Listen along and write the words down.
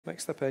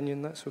Mixed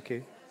opinion, that's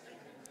okay.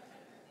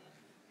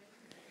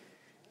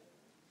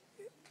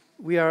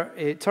 We are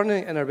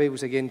turning in our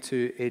Bibles again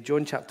to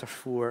John chapter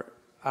 4,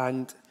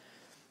 and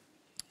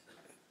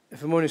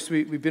if I'm honest,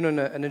 we've been on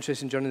an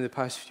interesting journey in the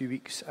past few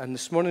weeks, and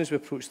this morning as we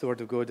approach the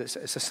Word of God, it's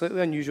a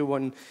slightly unusual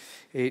one,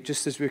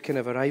 just as we're kind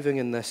of arriving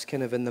in this,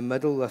 kind of in the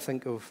middle, I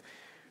think, of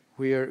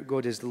where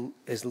God is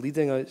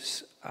leading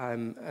us,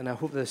 and I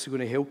hope this is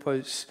going to help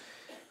us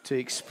to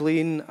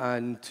explain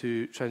and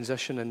to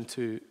transition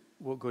into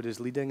what God is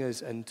leading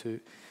us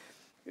into.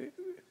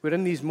 We're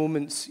in these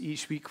moments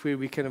each week where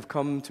we kind of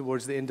come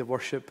towards the end of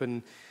worship,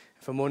 and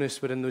if I'm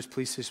honest, we're in those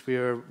places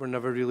where we're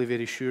never really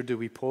very sure. Do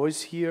we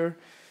pause here?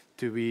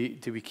 Do we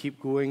keep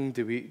going?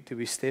 Do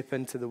we step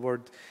into the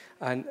Word?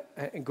 And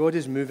God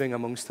is moving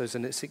amongst us,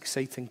 and it's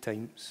exciting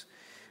times.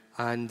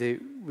 And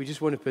we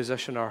just want to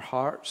position our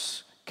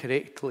hearts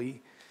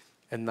correctly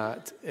in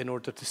that, in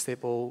order to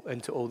step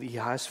into all that He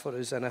has for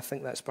us. And I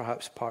think that's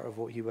perhaps part of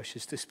what He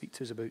wishes to speak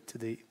to us about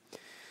today.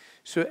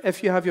 So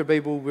if you have your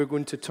Bible, we're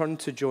going to turn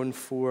to John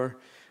 4,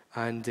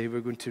 and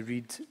we're going to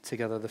read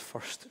together the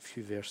first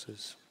few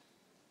verses.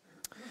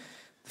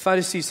 The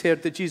Pharisees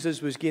heard that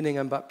Jesus was gaining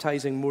and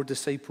baptizing more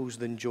disciples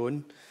than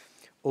John,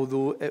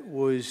 although it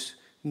was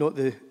not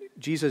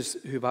Jesus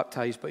who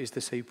baptized, but his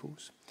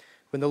disciples.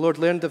 When the Lord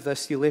learned of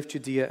this, he left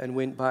Judea and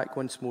went back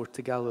once more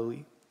to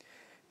Galilee.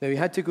 Now he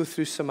had to go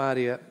through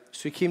Samaria,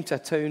 so he came to a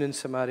town in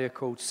Samaria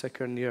called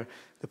Sychar, near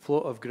the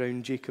plot of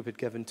ground Jacob had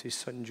given to his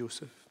son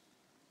Joseph.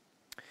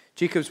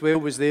 Jacob's well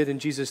was there,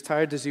 and Jesus,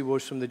 tired as he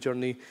was from the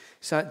journey,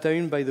 sat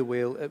down by the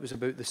well. It was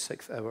about the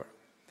 6th hour.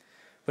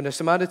 When a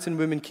Samaritan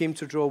woman came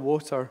to draw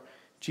water,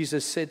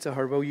 Jesus said to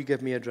her, "Will you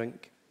give me a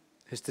drink?"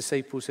 His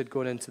disciples had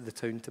gone into the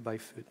town to buy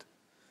food.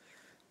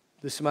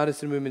 The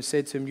Samaritan woman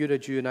said to him, "You're a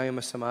Jew and I am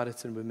a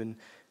Samaritan woman.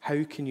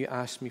 How can you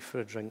ask me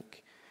for a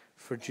drink?"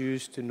 For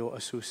Jews do not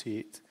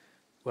associate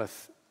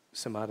with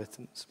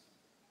Samaritans.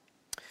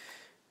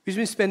 We've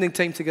been spending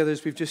time together,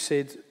 as we've just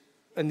said,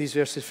 in these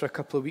verses for a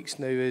couple of weeks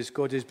now, as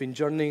God has been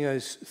journeying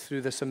us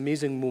through this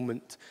amazing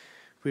moment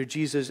where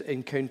Jesus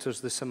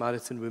encounters the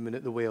Samaritan woman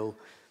at the well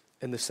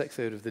in the 6th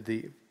hour of the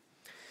day.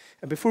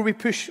 And before we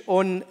push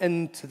on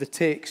into the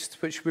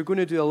text, which we're going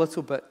to do a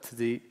little bit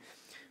today,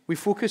 we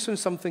focus on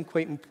something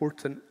quite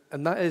important,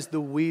 and that is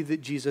the way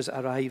that Jesus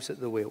arrives at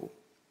the well.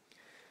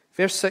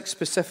 Verse 6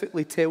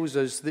 specifically tells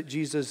us that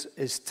Jesus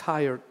is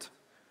tired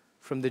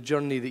from the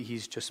journey that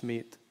he's just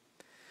made.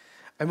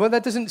 And while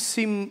that doesn't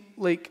seem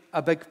like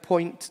a big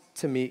point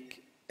to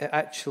make, it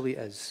actually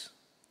is.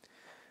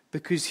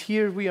 Because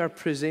here we are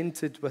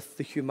presented with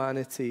the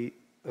humanity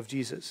of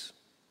Jesus.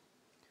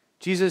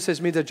 Jesus has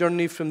made a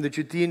journey from the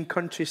Judean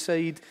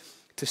countryside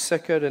to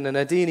Sychar, and in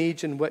a day and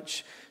age in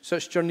which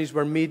such journeys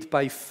were made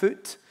by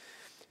foot,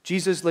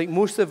 Jesus, like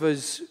most of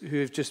us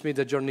who have just made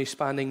a journey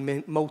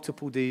spanning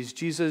multiple days,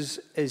 Jesus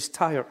is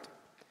tired.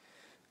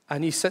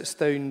 And he sits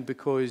down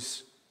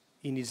because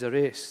he needs a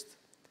rest.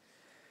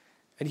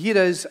 And here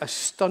is a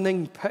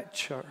stunning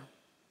picture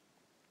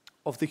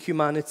of the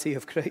humanity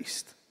of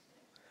Christ.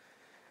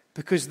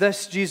 Because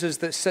this Jesus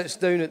that sits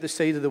down at the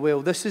side of the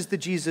well, this is the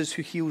Jesus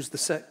who heals the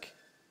sick.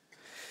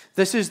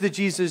 This is the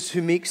Jesus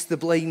who makes the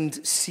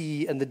blind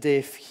see and the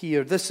deaf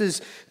hear. This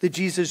is the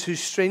Jesus who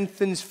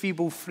strengthens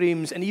feeble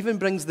frames and even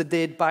brings the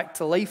dead back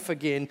to life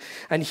again.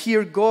 And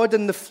here God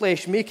in the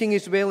flesh making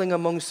his dwelling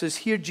amongst us.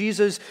 Here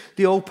Jesus,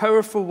 the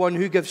all-powerful one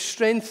who gives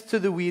strength to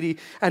the weary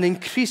and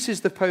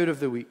increases the power of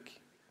the weak.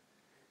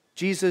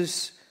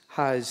 Jesus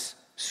has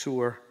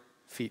sore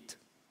feet.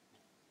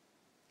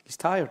 He's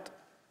tired.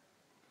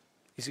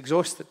 He's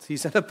exhausted.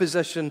 He's in a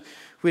position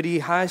where he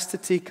has to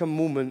take a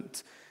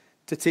moment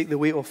to take the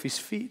weight off his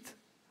feet.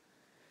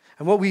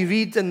 And what we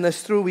read in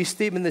this throwaway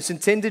statement that's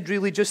intended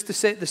really just to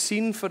set the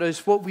scene for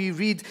us, what we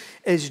read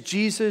is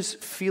Jesus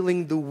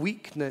feeling the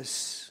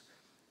weakness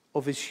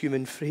of his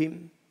human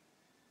frame.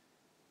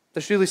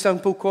 This really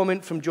simple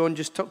comment from John,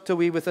 just tucked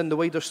away within the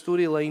wider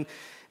storyline,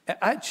 it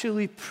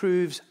actually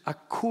proves a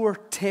core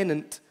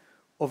tenet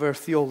of our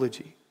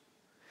theology.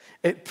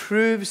 It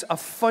proves a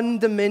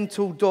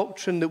fundamental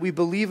doctrine that we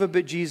believe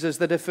about Jesus,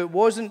 that if it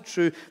wasn't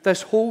true,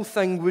 this whole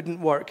thing wouldn't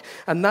work.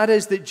 And that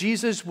is that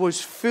Jesus was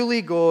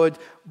fully God,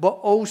 but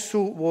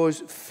also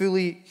was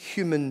fully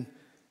human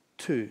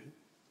too.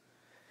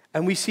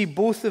 And we see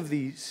both of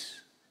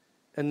these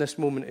in this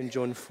moment in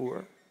John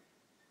 4.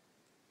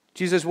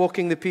 Jesus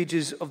walking the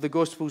pages of the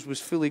Gospels was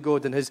fully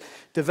God, and his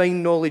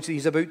divine knowledge that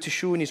he's about to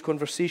show in his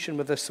conversation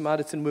with this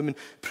Samaritan woman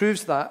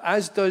proves that,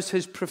 as does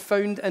his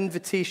profound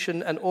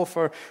invitation and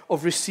offer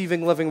of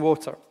receiving living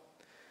water.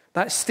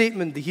 That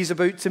statement that he's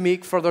about to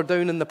make further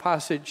down in the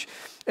passage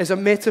is a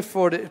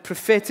metaphor that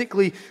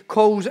prophetically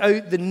calls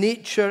out the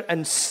nature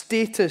and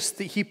status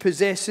that he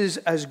possesses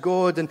as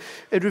God, and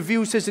it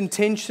reveals his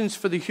intentions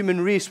for the human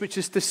race, which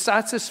is to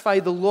satisfy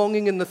the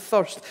longing and the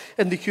thirst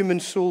in the human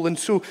soul. And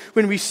so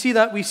when we see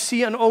that, we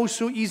see and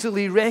also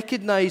easily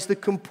recognize the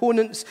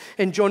components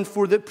in John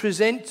 4 that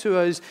present to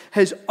us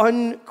his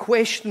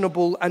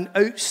unquestionable and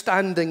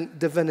outstanding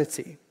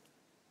divinity.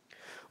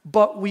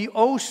 But we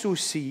also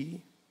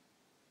see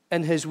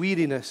in his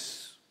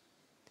weariness,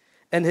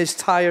 in his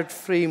tired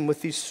frame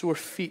with his sore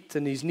feet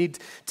and his need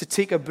to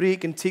take a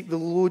break and take the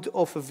load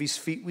off of his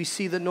feet, we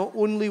see that not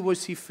only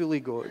was he fully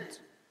God,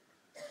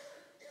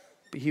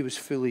 but he was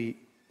fully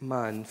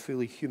man,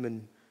 fully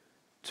human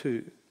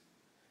too.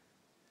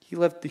 He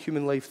lived the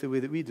human life the way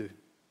that we do.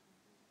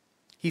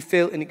 He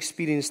felt and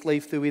experienced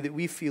life the way that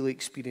we feel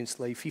experienced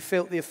life. He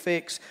felt the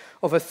effects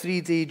of a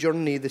 3-day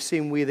journey the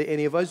same way that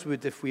any of us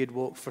would if we had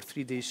walked for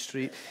 3 days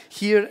straight.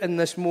 Here in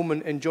this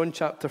moment in John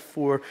chapter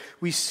 4,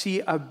 we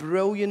see a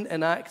brilliant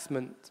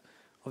enactment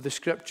of the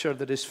scripture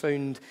that is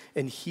found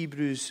in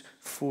Hebrews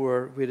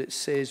 4, where it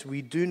says,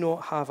 "We do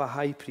not have a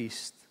high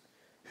priest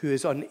who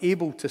is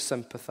unable to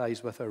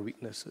sympathize with our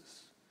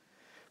weaknesses,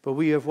 but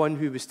we have one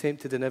who was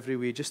tempted in every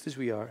way just as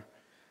we are,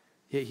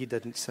 yet he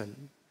didn't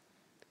sin."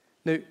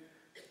 Now,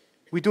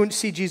 we don't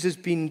see Jesus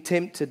being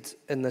tempted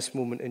in this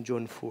moment in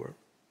John 4.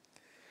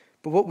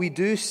 But what we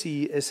do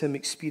see is him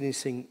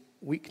experiencing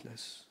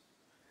weakness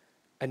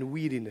and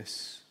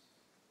weariness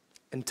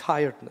and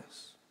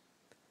tiredness.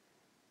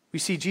 We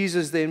see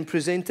Jesus then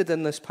presented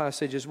in this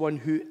passage as one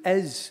who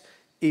is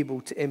able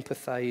to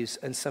empathize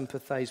and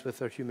sympathize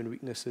with our human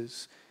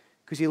weaknesses,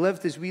 because he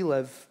lived as we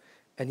live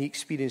and he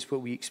experienced what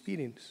we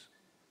experience.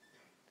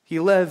 He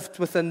lived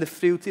within the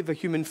frailty of a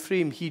human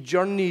frame. He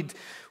journeyed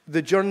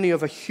the journey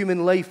of a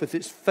human life with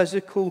its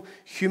physical,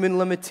 human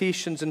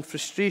limitations and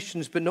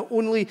frustrations. But not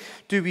only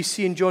do we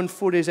see in John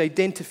 4 his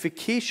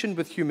identification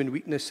with human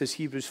weakness, as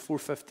Hebrews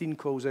 4:15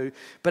 calls out,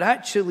 but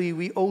actually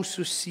we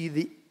also see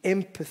the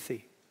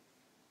empathy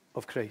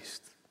of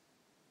Christ.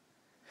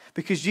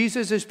 Because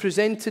Jesus is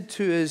presented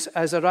to us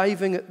as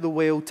arriving at the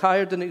well,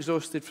 tired and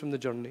exhausted from the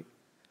journey.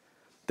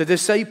 The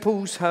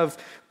disciples have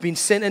been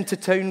sent into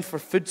town for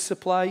food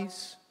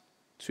supplies,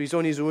 so he's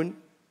on his own,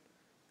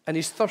 and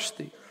he's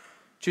thirsty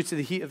due to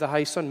the heat of the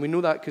high sun. We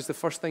know that because the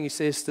first thing he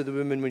says to the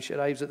woman when she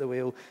arrives at the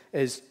well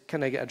is,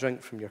 "Can I get a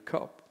drink from your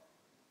cup?"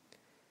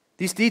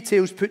 These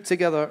details put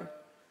together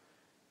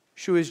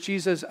show us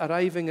Jesus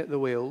arriving at the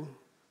well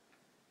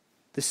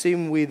the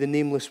same way the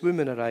nameless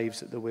woman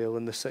arrives at the well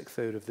in the 6th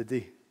hour of the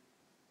day.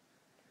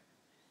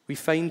 We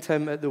find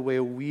him at the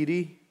well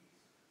weary,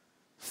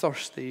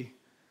 thirsty,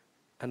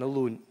 and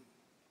alone.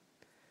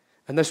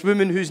 And this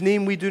woman, whose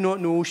name we do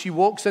not know, she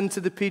walks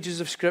into the pages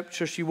of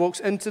Scripture, she walks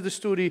into the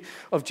story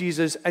of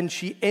Jesus, and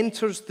she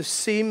enters the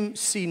same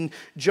scene,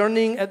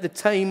 journeying at the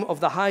time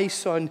of the high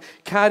sun,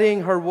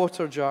 carrying her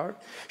water jar.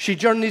 She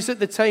journeys at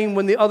the time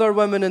when the other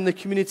women in the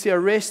community are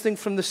resting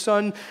from the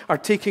sun, are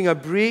taking a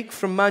break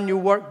from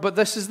manual work, but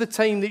this is the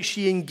time that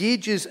she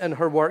engages in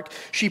her work.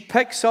 She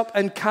picks up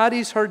and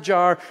carries her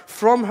jar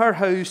from her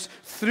house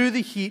through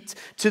the heat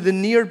to the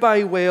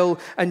nearby well,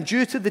 and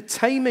due to the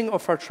timing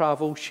of her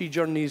travel, she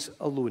journeys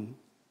alone.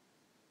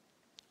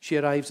 She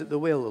arrives at the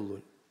well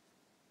alone.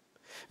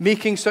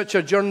 Making such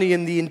a journey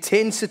in the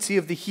intensity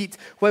of the heat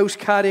whilst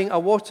carrying a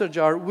water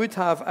jar would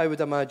have, I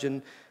would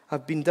imagine,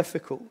 have been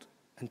difficult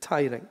and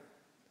tiring.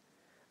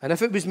 And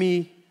if it was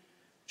me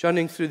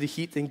journeying through the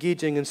heat,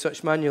 engaging in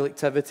such manual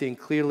activity, and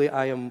clearly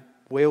I am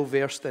well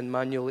versed in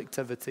manual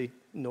activity,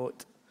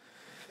 not.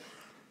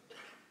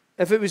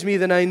 If it was me,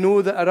 then I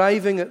know that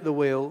arriving at the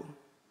well,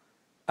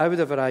 I would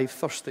have arrived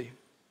thirsty.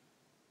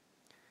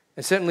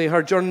 And certainly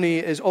her journey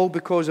is all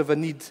because of a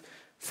need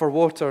for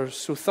water,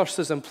 so thirst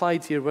is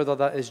implied here, whether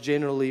that is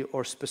generally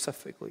or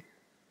specifically.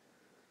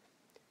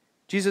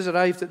 Jesus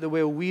arrived at the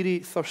well weary,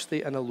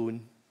 thirsty, and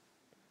alone,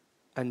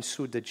 and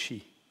so did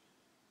she.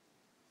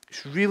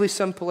 It's really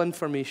simple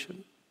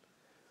information,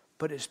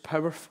 but it's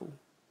powerful,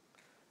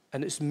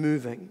 and it's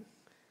moving,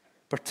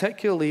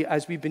 particularly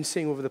as we've been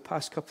saying over the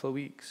past couple of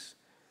weeks,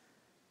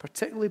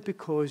 particularly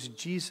because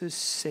Jesus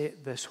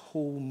set this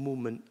whole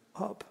moment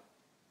up.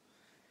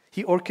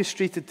 He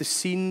orchestrated the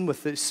scene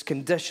with its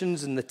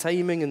conditions and the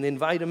timing and the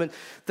environment.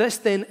 This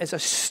then is a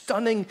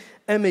stunning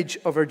image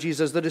of our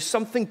Jesus. There is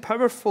something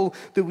powerful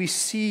that we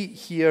see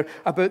here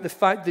about the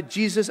fact that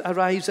Jesus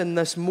arrives in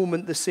this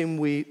moment the same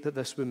way that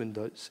this woman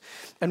does.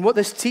 And what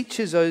this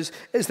teaches us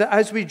is that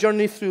as we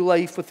journey through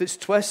life with its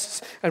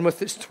twists and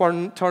with its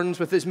turns,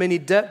 with its many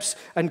dips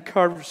and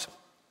curves,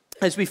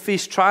 as we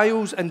face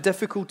trials and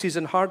difficulties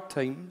and hard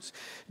times,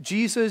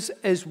 Jesus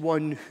is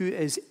one who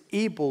is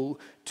able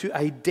to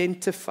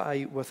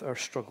identify with our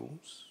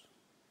struggles,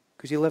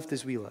 because he lived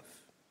as we live.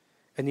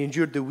 And he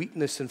endured the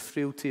weakness and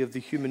frailty of the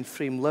human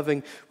frame,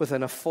 living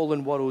within a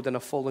fallen world and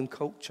a fallen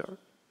culture.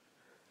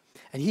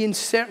 And he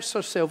inserts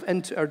himself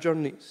into our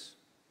journeys.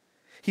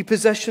 He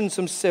positions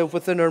himself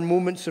within our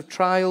moments of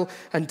trial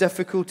and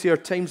difficulty, our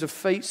times of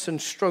fights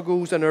and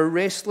struggles, and our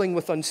wrestling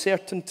with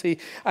uncertainty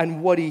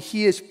and worry.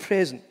 He is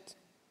present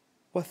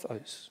with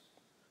us.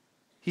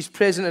 He's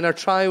present in our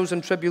trials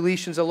and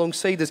tribulations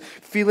alongside us,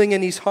 feeling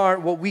in his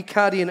heart what we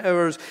carry in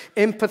ours,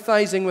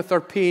 empathizing with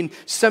our pain,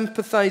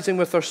 sympathizing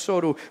with our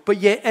sorrow. But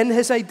yet in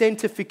his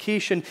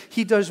identification,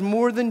 he does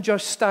more than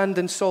just stand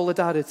in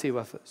solidarity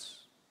with us.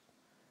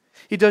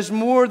 He does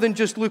more than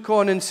just look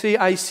on and say,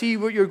 "I see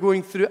what you're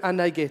going through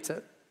and I get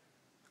it.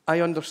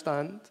 I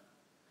understand."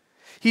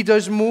 He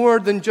does more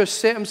than just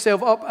set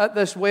himself up at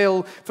this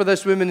well for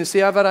this woman and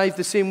say, I've arrived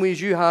the same way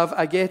as you have,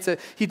 I get it.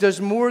 He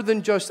does more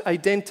than just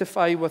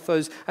identify with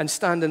us and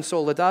stand in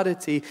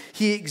solidarity.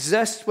 He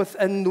exists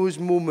within those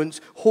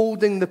moments,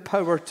 holding the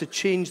power to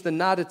change the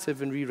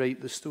narrative and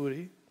rewrite the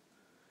story.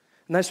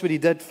 And that's what he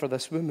did for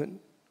this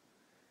woman.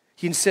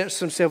 He inserts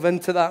himself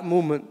into that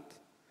moment,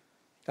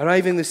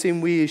 arriving the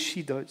same way as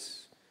she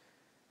does.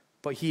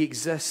 But he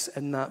exists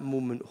in that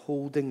moment,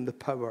 holding the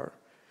power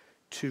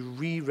to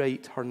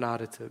rewrite her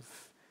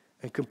narrative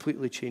and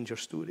completely change her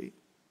story.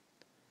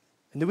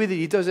 And the way that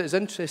he does it is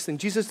interesting.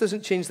 Jesus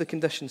doesn't change the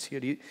conditions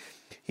here.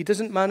 He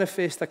doesn't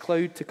manifest a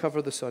cloud to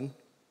cover the sun,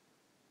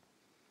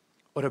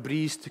 or a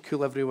breeze to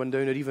cool everyone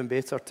down, or even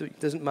better, he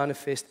doesn't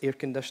manifest air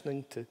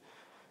conditioning to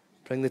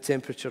bring the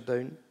temperature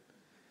down.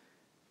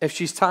 If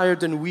she's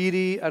tired and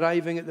weary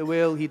arriving at the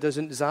well, he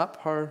doesn't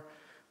zap her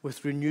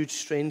with renewed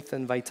strength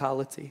and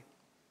vitality.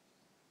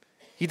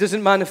 He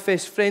doesn't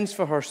manifest friends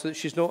for her so that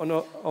she's not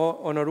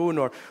on her own,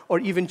 or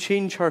even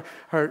change her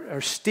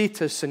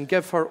status and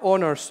give her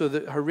honor so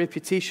that her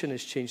reputation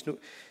is changed. No,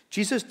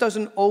 Jesus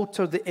doesn't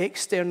alter the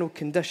external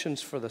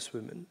conditions for this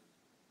woman.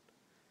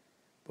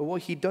 But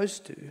what he does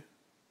do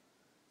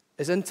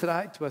is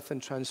interact with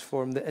and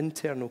transform the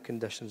internal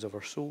conditions of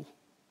her soul.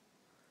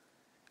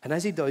 And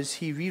as he does,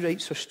 he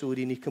rewrites her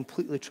story and he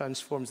completely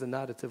transforms the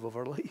narrative of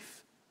her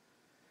life.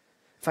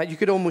 In fact, you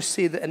could almost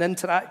say that in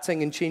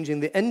interacting and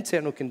changing the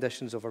internal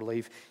conditions of her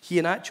life, he,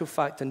 in actual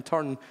fact, in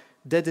turn,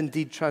 did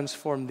indeed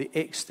transform the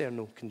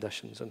external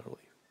conditions in her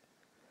life.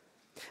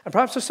 And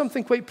perhaps there's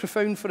something quite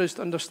profound for us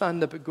to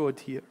understand about God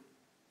here.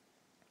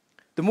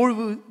 The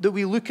more that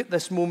we look at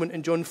this moment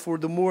in John 4,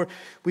 the more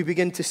we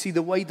begin to see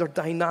the wider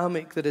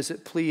dynamic that is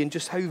at play and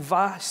just how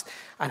vast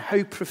and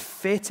how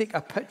prophetic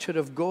a picture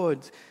of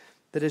God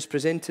that is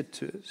presented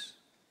to us.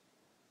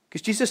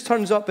 Because Jesus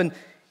turns up and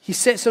he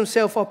sets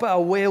himself up at a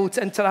well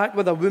to interact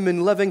with a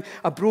woman living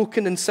a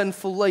broken and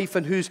sinful life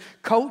and whose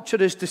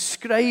culture is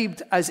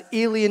described as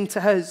alien to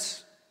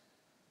his.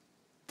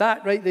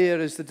 That right there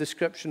is the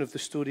description of the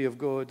story of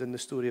God and the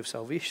story of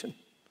salvation.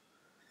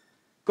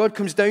 God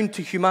comes down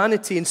to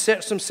humanity and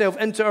sets himself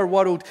into our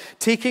world,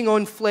 taking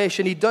on flesh,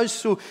 and he does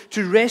so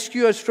to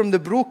rescue us from the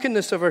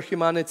brokenness of our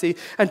humanity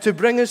and to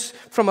bring us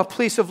from a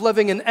place of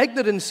living in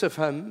ignorance of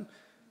him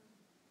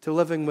to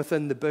living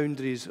within the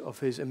boundaries of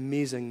his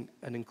amazing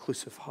and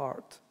inclusive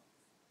heart.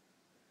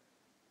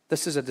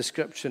 This is a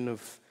description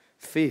of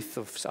faith,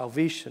 of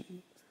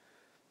salvation.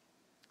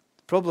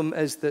 The problem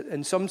is that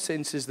in some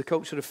senses, the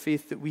culture of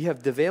faith that we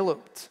have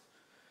developed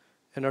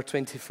in our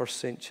 21st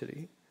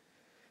century,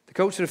 the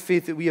culture of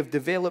faith that we have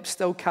developed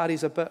still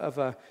carries a bit of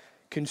a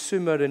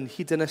consumer and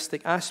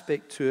hedonistic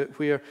aspect to it,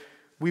 where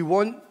we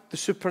want the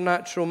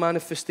supernatural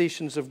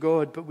manifestations of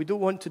God, but we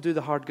don't want to do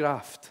the hard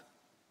graft.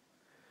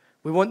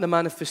 We want the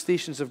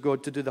manifestations of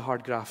God to do the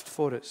hard graft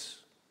for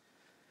us.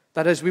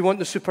 That is, we want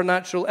the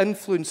supernatural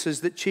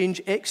influences that change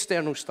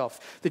external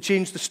stuff, that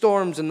change the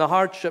storms and the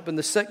hardship and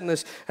the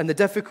sickness and the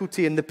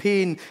difficulty and the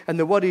pain and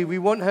the worry. We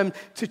want him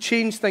to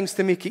change things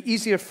to make it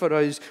easier for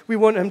us. We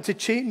want him to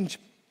change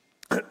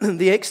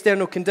the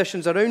external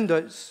conditions around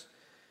us,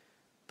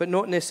 but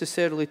not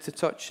necessarily to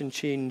touch and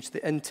change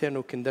the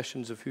internal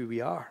conditions of who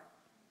we are.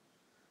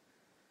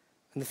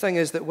 And the thing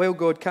is that while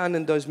God can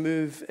and does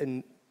move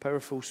in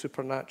powerful,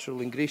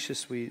 supernatural, and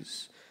gracious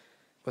ways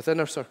within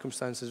our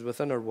circumstances,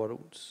 within our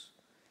worlds,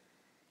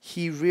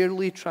 he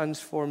rarely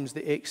transforms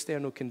the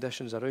external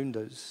conditions around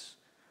us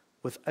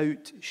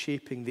without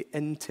shaping the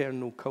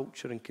internal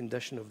culture and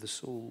condition of the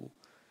soul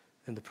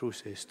in the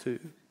process too.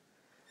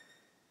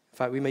 In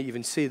fact, we might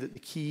even say that the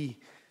key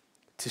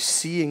to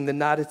seeing the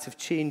narrative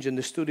change and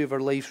the story of our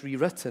life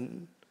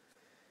rewritten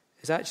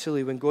is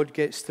actually when God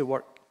gets to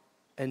work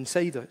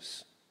inside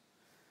us.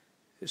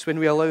 It's when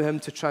we allow him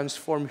to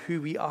transform who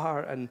we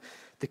are and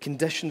the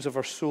conditions of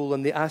our soul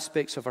and the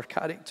aspects of our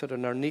character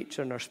and our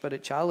nature and our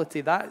spirituality.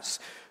 That's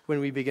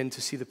when we begin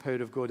to see the power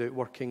of God out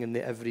working in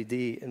the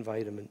everyday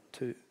environment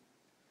too.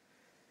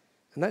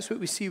 And that's what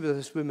we see with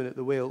this woman at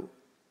the well.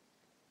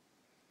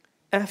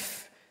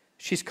 If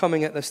she's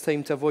coming at this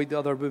time to avoid the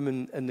other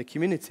women in the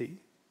community,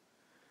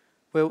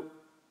 well,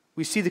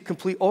 we see the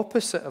complete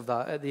opposite of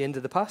that at the end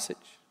of the passage.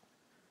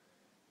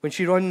 When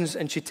she runs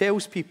and she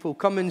tells people,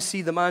 come and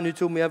see the man who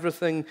told me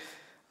everything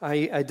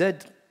I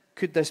did.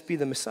 Could this be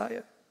the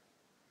Messiah?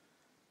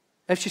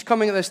 If she's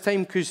coming at this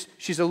time because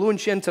she's alone,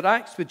 she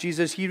interacts with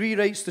Jesus. He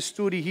rewrites the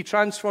story. He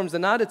transforms the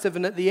narrative.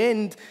 And at the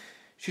end,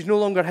 she's no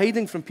longer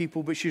hiding from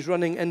people, but she's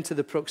running into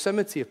the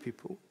proximity of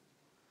people.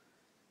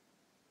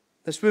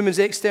 This woman's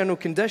external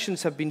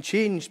conditions have been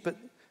changed, but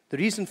the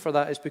reason for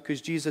that is because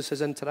Jesus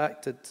has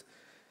interacted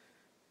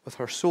with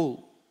her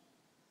soul,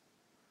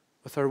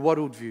 with her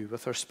worldview,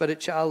 with her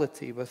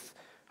spirituality, with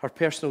her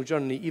personal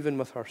journey, even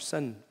with her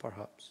sin,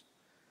 perhaps.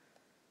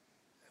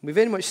 And we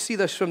very much see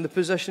this from the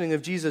positioning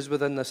of Jesus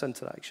within this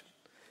interaction.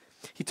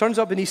 He turns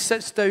up and he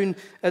sits down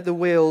at the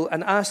well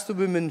and asks the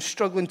woman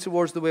struggling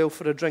towards the well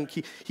for a drink.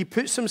 He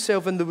puts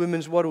himself in the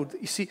woman's world.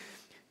 You see,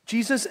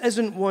 Jesus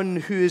isn't one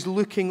who is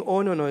looking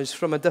on us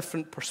from a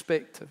different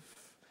perspective.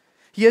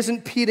 He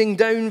isn't peering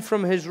down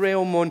from his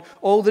realm on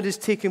all that is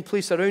taking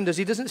place around us.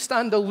 He doesn't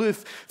stand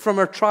aloof from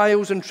our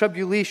trials and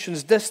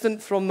tribulations,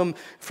 distant from them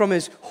from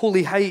his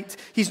holy height.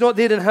 He's not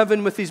there in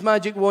heaven with his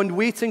magic wand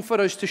waiting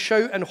for us to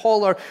shout and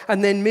holler,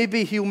 and then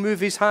maybe he'll move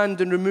his hand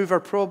and remove our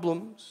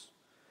problems.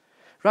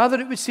 Rather,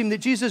 it would seem that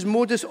Jesus'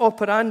 modus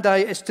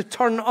operandi is to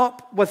turn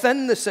up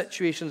within the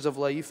situations of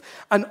life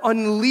and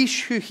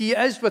unleash who he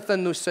is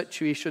within those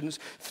situations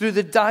through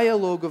the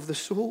dialogue of the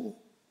soul.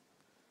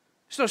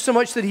 It's not so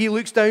much that he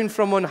looks down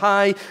from on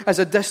high as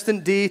a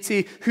distant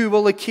deity who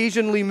will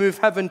occasionally move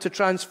heaven to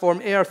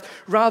transform earth.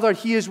 Rather,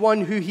 he is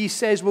one who he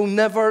says will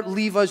never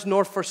leave us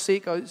nor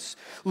forsake us.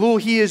 Lo,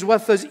 he is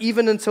with us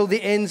even until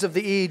the ends of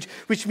the age,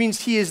 which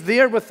means he is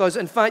there with us.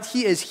 In fact,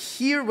 he is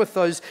here with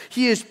us.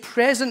 He is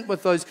present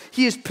with us.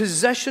 He is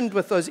positioned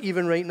with us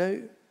even right now.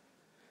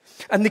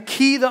 And the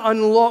key that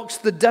unlocks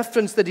the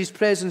difference that his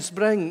presence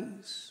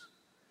brings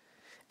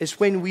is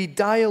when we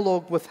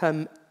dialogue with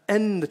him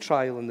in the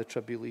trial and the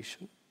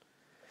tribulation.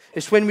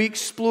 It's when we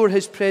explore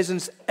his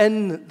presence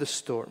in the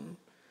storm.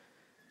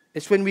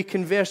 It's when we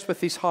converse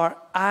with his heart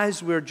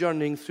as we're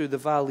journeying through the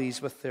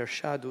valleys with their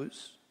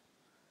shadows.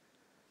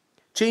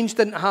 Change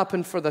didn't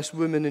happen for this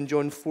woman in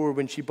John 4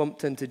 when she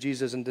bumped into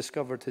Jesus and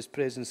discovered his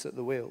presence at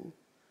the well.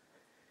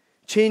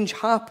 Change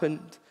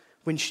happened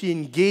when she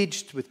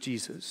engaged with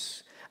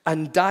Jesus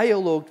and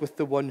dialogued with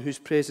the one whose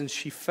presence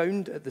she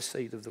found at the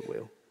side of the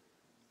well.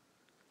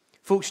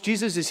 Folks,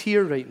 Jesus is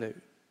here right now.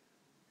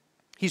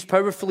 He's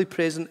powerfully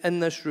present in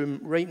this room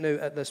right now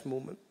at this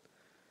moment.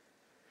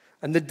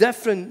 And the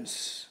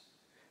difference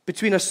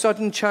between a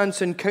sudden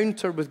chance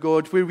encounter with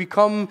God, where we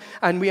come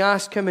and we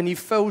ask him and he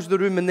fills the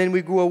room and then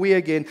we go away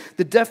again,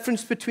 the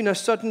difference between a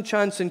sudden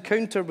chance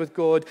encounter with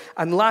God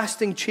and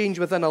lasting change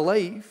within a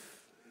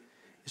life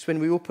is when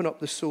we open up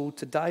the soul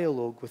to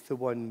dialogue with the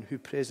one who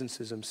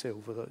presences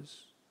himself with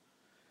us.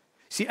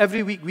 See,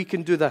 every week we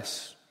can do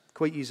this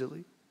quite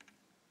easily.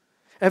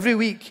 Every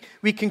week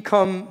we can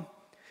come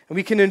and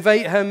we can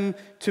invite him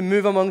to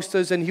move amongst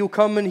us, and he'll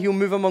come and he'll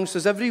move amongst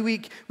us. Every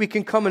week, we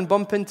can come and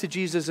bump into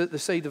Jesus at the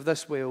side of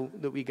this well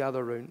that we gather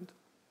around.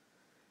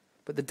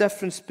 But the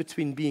difference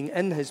between being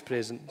in his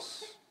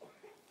presence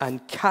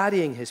and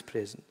carrying his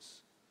presence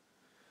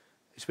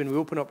is when we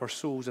open up our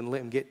souls and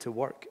let him get to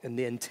work in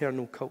the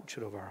internal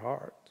culture of our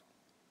heart.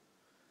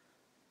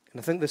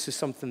 And I think this is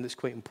something that's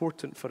quite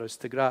important for us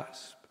to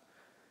grasp,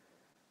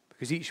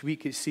 because each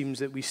week it seems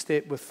that we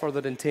step with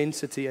further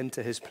intensity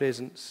into his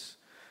presence.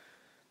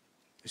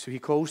 So he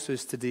calls to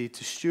us today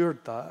to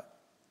steward that,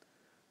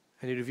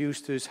 and he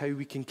reveals to us how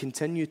we can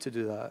continue to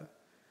do that.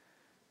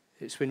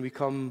 It's when we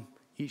come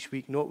each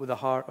week not with a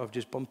heart of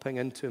just bumping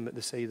into him at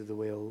the side of the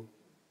well,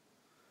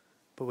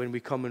 but when we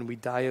come and we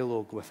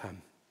dialogue with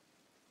him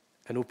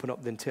and open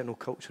up the internal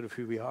culture of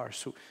who we are.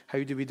 So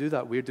how do we do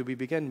that? Where do we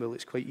begin? Well,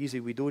 it's quite easy.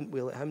 We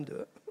let him do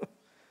it.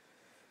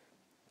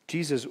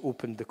 Jesus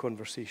opened the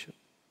conversation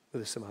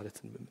with the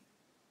Samaritan woman.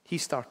 He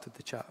started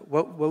the chat.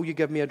 Will you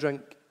give me a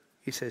drink?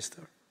 He says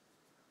to her.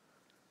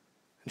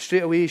 And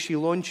straight away, she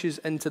launches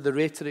into the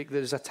rhetoric that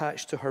is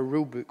attached to her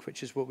rule book,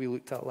 which is what we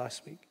looked at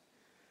last week.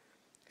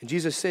 And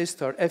Jesus says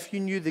to her, if you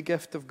knew the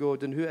gift of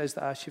God and who it is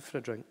that asks you for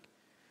a drink,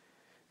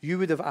 you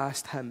would have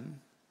asked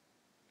him,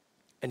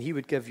 and he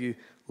would give you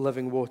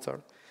living water.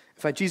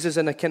 In fact, Jesus,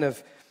 in a kind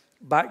of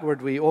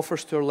backward way,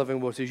 offers to her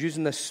living water. He's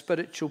using this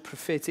spiritual,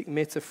 prophetic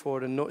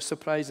metaphor, and not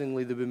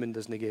surprisingly, the woman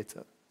doesn't get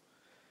it.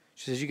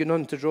 She says, you get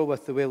none to draw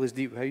with, the well is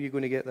deep. How are you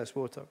going to get this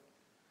water?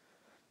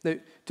 Now,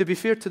 to be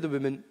fair to the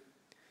woman,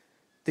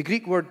 the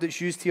Greek word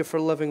that's used here for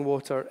living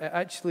water, it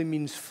actually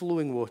means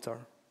flowing water.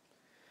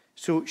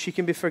 So she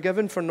can be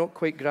forgiven for not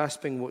quite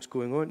grasping what's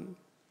going on.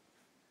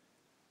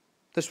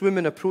 This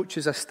woman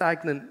approaches a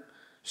stagnant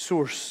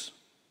source,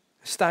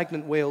 a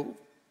stagnant well,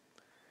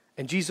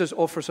 and Jesus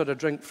offers her a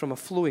drink from a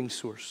flowing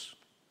source.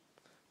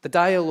 The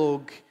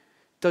dialogue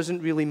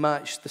doesn't really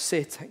match the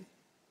setting.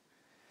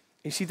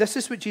 You see, this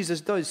is what Jesus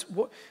does.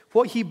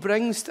 What he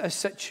brings to a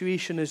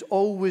situation is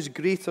always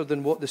greater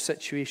than what the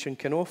situation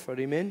can offer.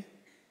 Amen?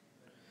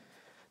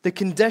 The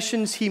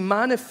conditions he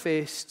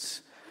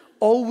manifests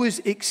always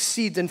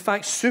exceed, in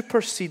fact,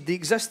 supersede the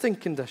existing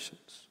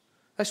conditions.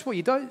 That's what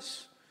he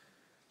does.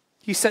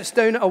 He sits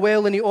down at a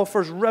well and he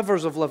offers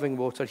rivers of living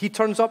water. He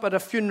turns up at a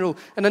funeral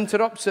and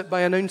interrupts it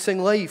by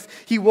announcing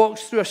life. He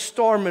walks through a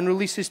storm and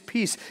releases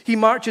peace. He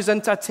marches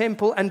into a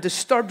temple and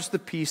disturbs the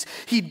peace.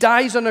 He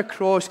dies on a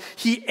cross.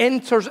 He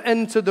enters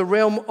into the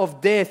realm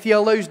of death. He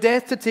allows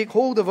death to take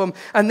hold of him,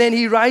 and then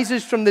he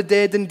rises from the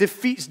dead and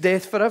defeats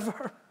death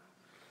forever.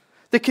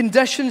 The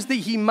conditions that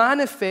he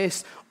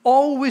manifests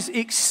always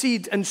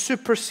exceed and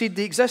supersede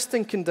the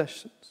existing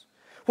conditions.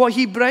 What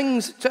he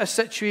brings to a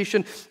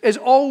situation is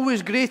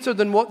always greater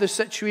than what the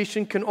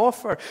situation can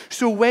offer.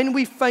 So when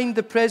we find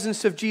the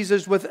presence of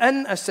Jesus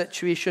within a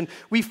situation,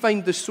 we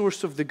find the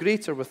source of the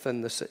greater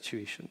within the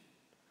situation.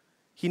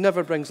 He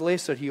never brings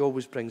lesser, he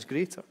always brings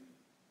greater.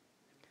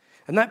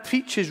 And that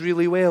preaches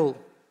really well.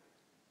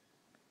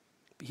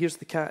 But here's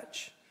the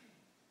catch.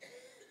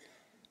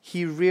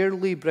 He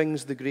rarely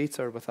brings the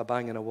greater with a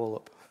bang and a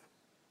wallop.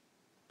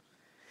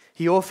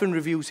 He often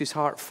reveals his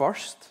heart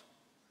first,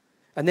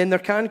 and then there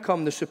can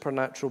come the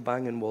supernatural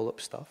bang and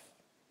wallop stuff.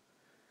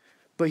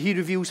 But he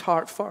reveals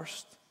heart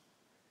first.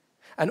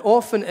 And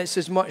often it's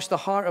as much the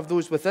heart of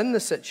those within the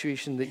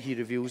situation that he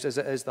reveals as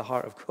it is the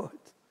heart of God.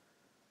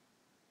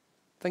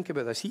 Think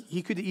about this.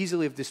 He could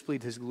easily have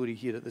displayed his glory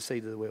here at the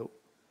side of the well.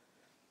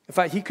 In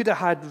fact, he could have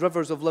had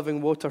rivers of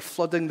living water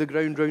flooding the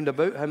ground round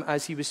about him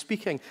as he was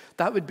speaking.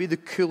 That would be the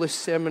coolest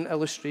sermon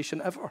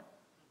illustration ever.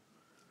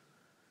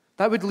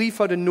 That would leave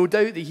her in no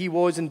doubt that he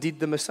was indeed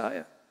the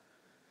Messiah.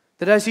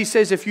 That as he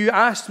says, if you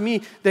asked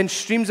me, then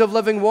streams of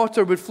living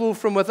water would flow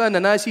from within.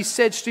 And as he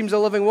said streams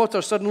of living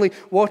water, suddenly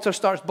water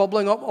starts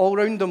bubbling up all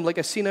around him like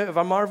a scene out of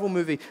a Marvel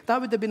movie.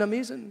 That would have been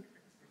amazing.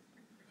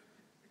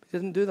 He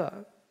didn't do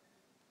that.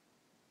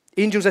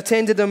 Angels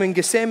attended him in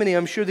Gethsemane.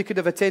 I'm sure they could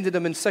have attended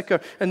him in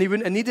Sychar, and they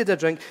wouldn't have needed a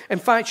drink. In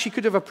fact, she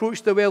could have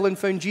approached the well and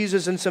found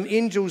Jesus and some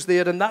angels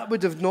there, and that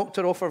would have knocked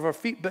her off of her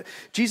feet. But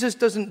Jesus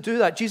doesn't do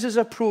that. Jesus'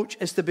 approach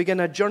is to begin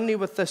a journey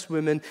with this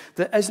woman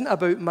that isn't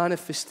about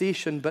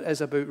manifestation, but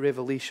is about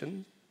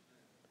revelation.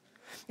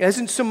 It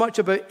isn't so much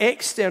about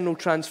external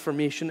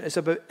transformation, it's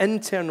about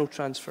internal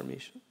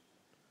transformation.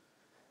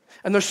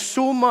 And there's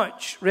so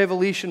much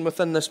revelation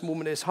within this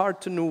moment, it's hard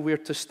to know where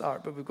to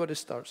start, but we've got to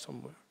start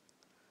somewhere.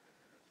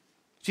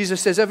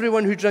 Jesus says,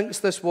 everyone who drinks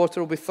this water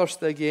will be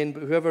thirsty again,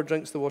 but whoever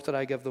drinks the water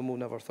I give them will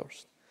never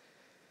thirst.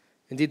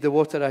 Indeed, the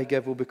water I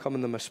give will become in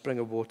them a spring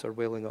of water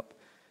welling up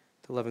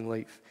to living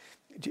life.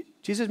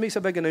 Jesus makes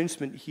a big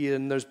announcement here,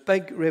 and there's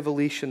big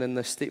revelation in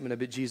this statement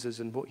about Jesus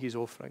and what he's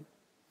offering.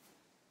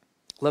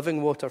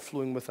 Living water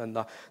flowing within,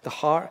 the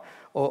heart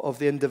of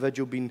the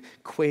individual being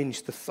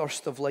quenched, the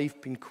thirst of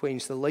life being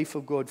quenched, the life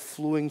of God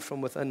flowing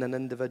from within an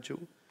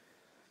individual.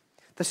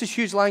 This is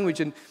huge language,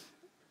 and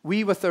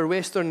we, with our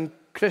Western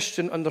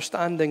Christian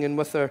understanding and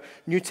with our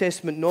New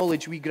Testament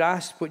knowledge, we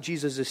grasp what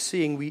Jesus is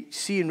saying. We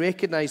see and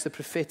recognize the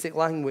prophetic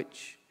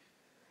language.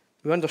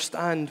 We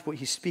understand what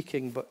he's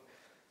speaking, but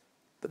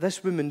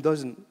this woman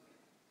doesn't.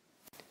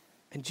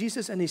 And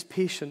Jesus, in his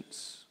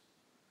patience,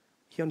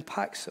 he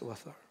unpacks it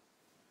with her.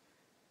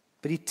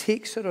 But he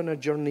takes her on a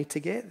journey to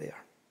get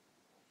there.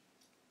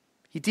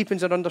 He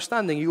deepens her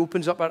understanding. He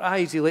opens up her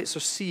eyes. He lets her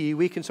see. He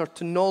awakens her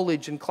to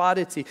knowledge and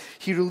clarity.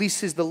 He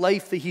releases the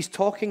life that he's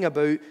talking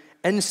about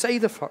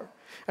inside of her.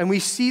 And we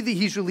see that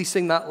he's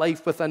releasing that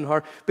life within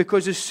her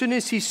because as soon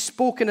as he's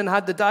spoken and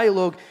had the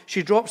dialogue,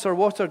 she drops her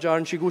water jar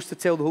and she goes to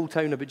tell the whole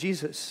town about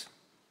Jesus.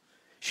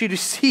 She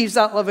receives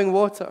that living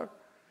water.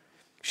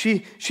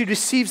 She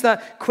receives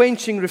that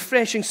quenching,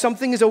 refreshing.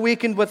 Something is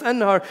awakened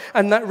within her,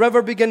 and that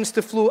river begins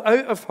to flow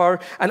out of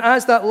her. And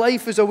as that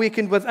life is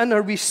awakened within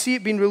her, we see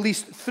it being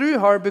released through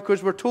her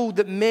because we're told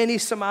that many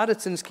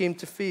Samaritans came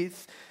to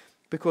faith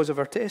because of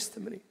her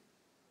testimony.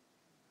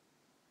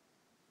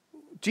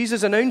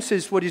 Jesus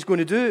announces what he's going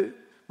to do.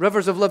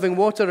 Rivers of living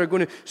water are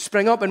going to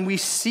spring up, and we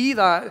see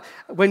that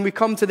when we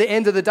come to the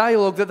end of the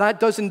dialogue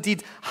that does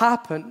indeed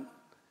happen.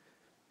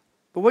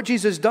 But what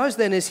Jesus does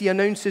then is he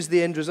announces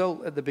the end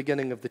result at the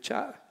beginning of the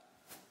chat.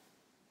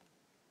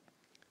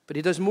 But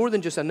he does more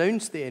than just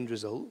announce the end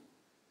result.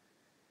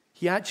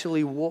 He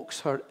actually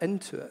walks her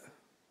into it.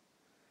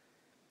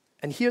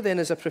 And here then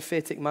is a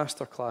prophetic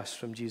masterclass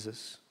from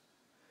Jesus.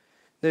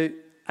 Now,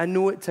 I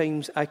know at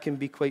times I can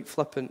be quite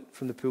flippant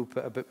from the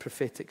pulpit about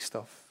prophetic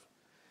stuff.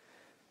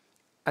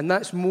 And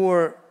that's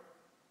more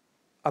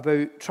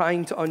about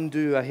trying to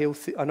undo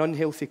an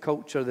unhealthy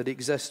culture that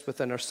exists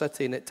within our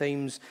city and at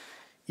times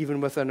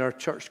even within our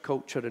church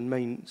culture and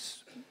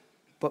minds.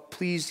 But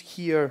please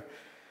hear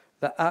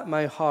that at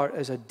my heart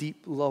is a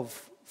deep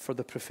love for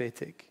the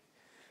prophetic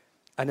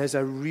and is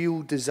a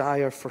real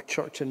desire for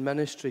church and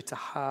ministry to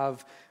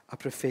have a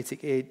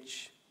prophetic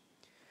edge.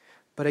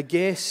 But I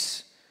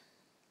guess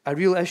a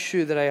real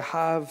issue that I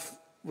have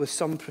with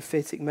some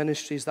prophetic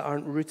ministries that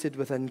aren't rooted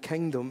within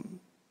kingdom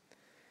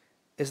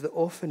is that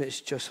often it's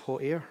just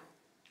hot air.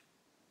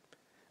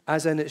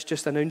 As in it's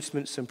just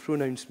announcements and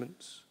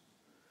pronouncements.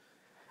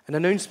 And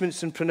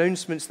announcements and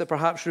pronouncements that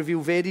perhaps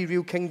reveal very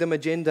real kingdom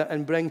agenda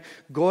and bring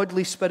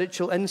godly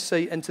spiritual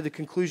insight into the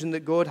conclusion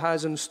that God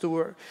has in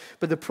store.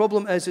 But the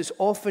problem is it's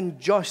often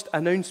just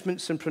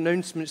announcements and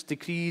pronouncements,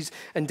 decrees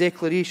and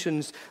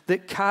declarations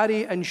that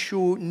carry and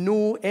show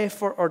no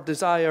effort or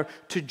desire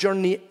to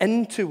journey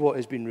into what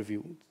has been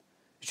revealed.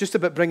 It's just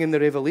about bringing the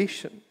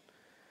revelation.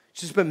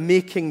 It's just about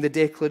making the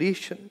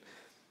declaration,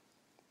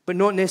 but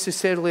not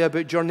necessarily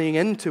about journeying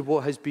into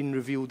what has been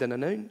revealed and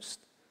announced.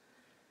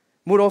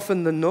 More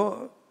often than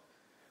not,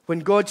 when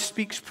God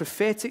speaks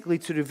prophetically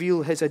to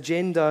reveal his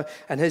agenda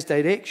and his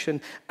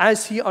direction,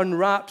 as he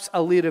unwraps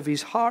a layer of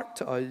his heart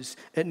to us,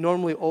 it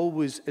normally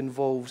always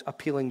involves a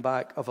peeling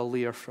back of a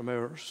layer from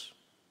ours.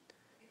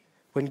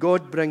 When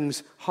God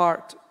brings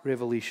heart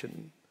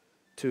revelation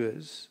to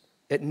us,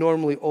 it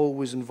normally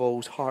always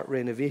involves heart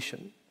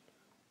renovation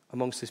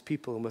amongst his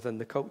people and within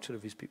the culture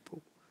of his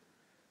people.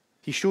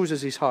 He shows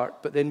us his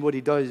heart, but then what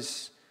he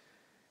does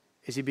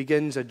is he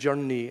begins a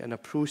journey and a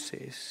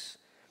process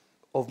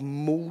of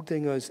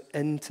molding us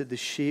into the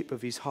shape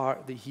of his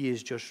heart that he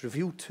has just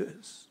revealed to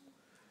us.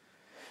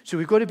 So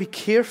we've got to be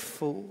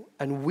careful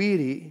and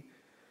wary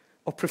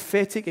of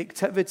prophetic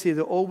activity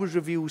that always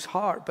reveals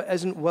heart but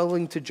isn't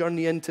willing to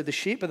journey into the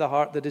shape of the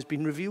heart that has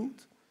been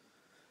revealed.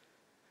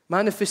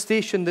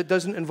 Manifestation that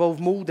doesn't involve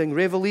molding,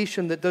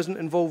 revelation that doesn't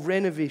involve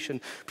renovation,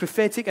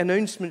 prophetic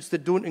announcements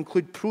that don't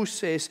include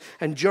process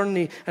and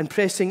journey and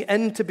pressing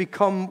in to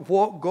become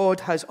what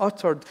God has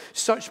uttered.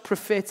 Such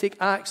prophetic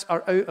acts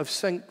are out of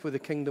sync with the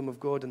kingdom of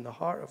God and the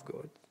heart of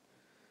God.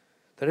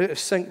 They're out of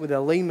sync with the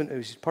alignment of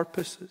His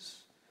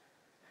purposes.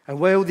 And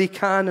while they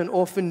can and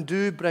often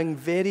do bring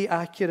very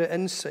accurate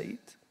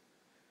insight,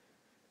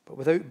 but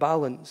without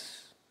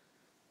balance,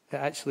 it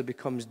actually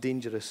becomes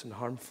dangerous and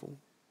harmful.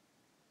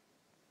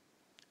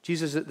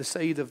 Jesus at the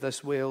side of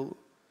this well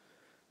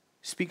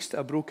speaks to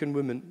a broken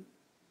woman.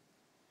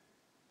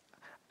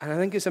 And I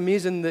think it's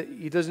amazing that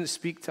He doesn't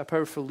speak to a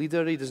powerful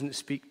leader. He doesn't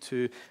speak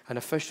to an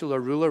official or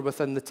ruler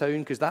within the town,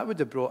 because that would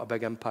have brought a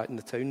big impact in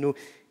the town. No,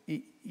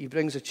 he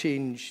brings a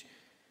change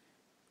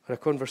or a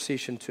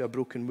conversation to a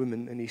broken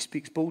woman, and He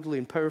speaks boldly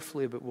and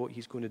powerfully about what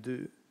He's going to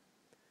do.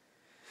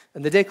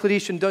 And the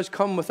declaration does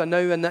come with a now,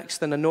 a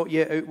next, and a not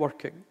yet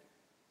outworking.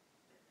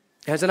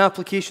 It has an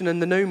application in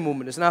the now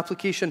moment. It's an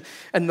application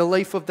in the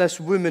life of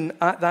this woman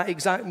at that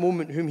exact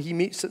moment whom He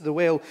meets at the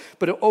well.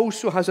 But it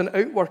also has an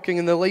outworking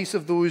in the lives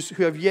of those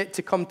who have yet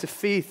to come to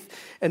faith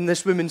in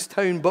this woman's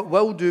town, but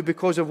will do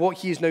because of what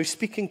He is now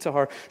speaking to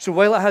her. So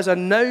while it has a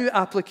now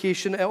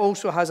application, it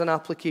also has an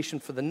application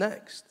for the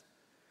next.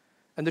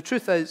 And the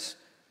truth is,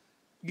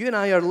 you and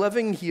I are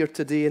living here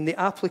today in the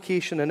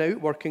application and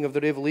outworking of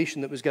the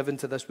revelation that was given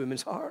to this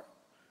woman's heart.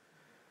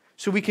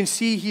 So we can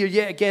see here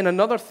yet again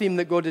another theme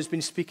that God has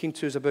been speaking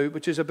to us about,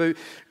 which is about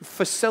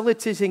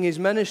facilitating His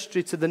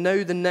ministry to the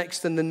now, the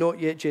next, and the not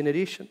yet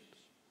generations.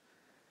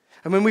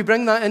 And when we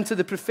bring that into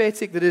the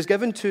prophetic that is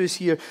given to us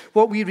here,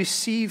 what we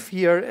receive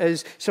here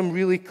is some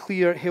really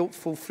clear,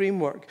 helpful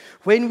framework.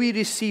 When we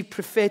receive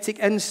prophetic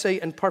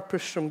insight and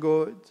purpose from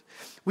God,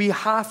 we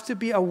have to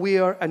be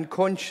aware and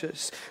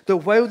conscious that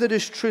while there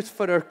is truth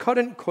for our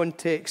current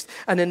context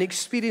and an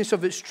experience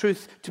of its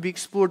truth to be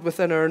explored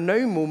within our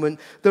now moment,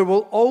 there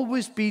will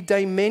always be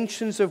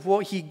dimensions of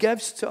what He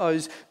gives to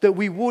us that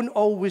we won't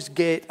always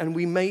get and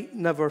we might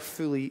never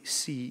fully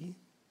see.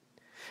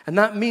 And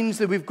that means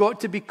that we've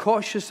got to be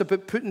cautious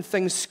about putting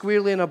things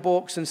squarely in a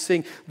box and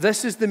saying,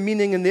 this is the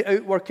meaning and the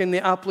outwork and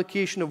the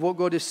application of what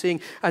God is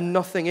saying and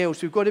nothing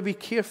else. We've got to be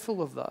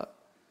careful of that.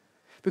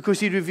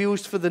 Because He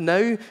reveals for the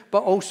now,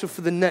 but also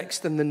for the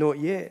next and the not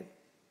yet.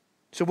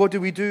 So what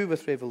do we do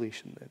with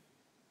revelation then?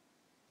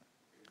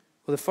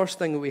 Well, the first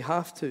thing that we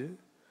have to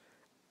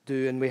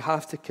do and we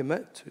have to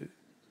commit to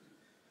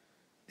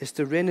is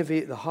to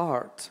renovate the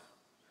heart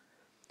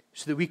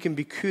so that we can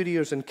be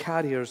couriers and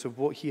carriers of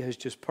what He has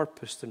just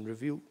purposed and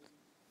revealed.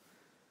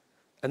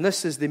 And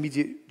this is the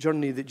immediate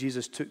journey that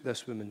Jesus took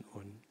this woman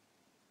on.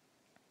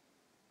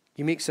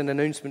 He makes an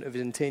announcement of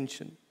His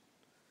intention.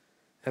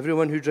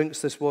 Everyone who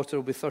drinks this water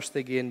will be thirsty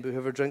again, but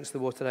whoever drinks the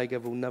water I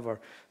give will never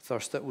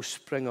thirst. It will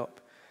spring up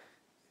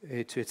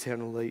to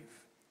eternal life.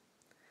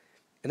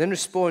 And in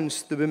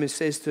response, the woman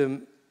says to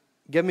Him,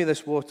 give me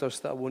this water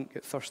so that I won't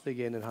get thirsty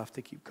again and have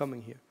to keep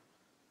coming here.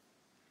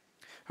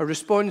 Her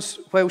response,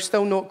 while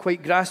still not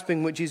quite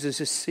grasping what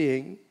Jesus is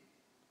saying,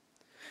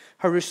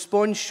 her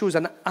response shows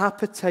an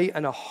appetite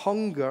and a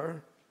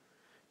hunger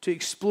to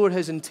explore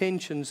His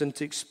intentions and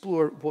to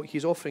explore what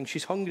He's offering.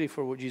 She's hungry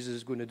for what Jesus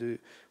is going to do.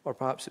 Or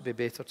perhaps it'd be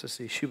better to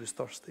say she was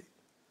thirsty.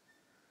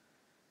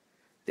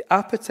 The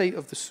appetite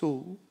of the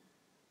soul,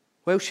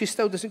 while she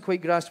still doesn't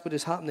quite grasp what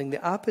is happening,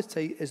 the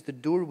appetite is the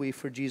doorway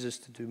for Jesus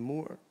to do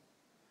more.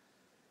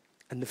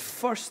 And the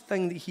first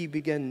thing that He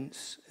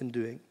begins in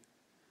doing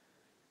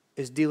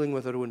is dealing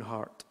with her own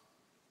heart.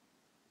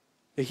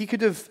 Now, He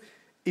could have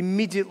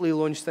immediately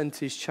launched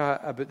into His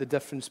chat about the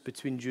difference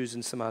between Jews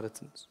and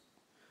Samaritans.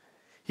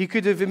 He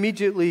could have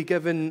immediately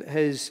given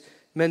His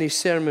mini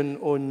sermon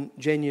on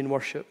genuine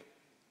worship.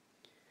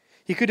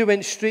 He could have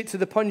went straight to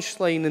the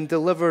punchline and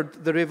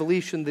delivered the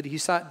revelation that He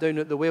sat down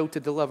at the well to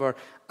deliver.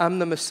 I'm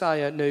the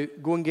Messiah, now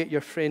go and get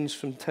your friends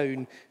from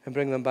town and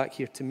bring them back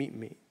here to meet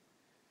me.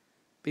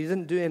 But He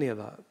didn't do any of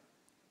that.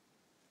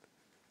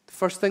 The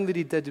first thing that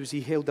He did was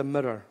He held a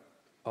mirror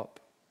up.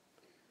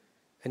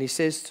 And He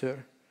says to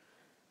her,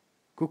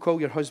 go call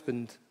your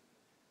husband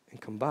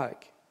and come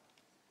back.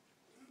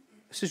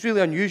 This is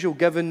really unusual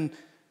given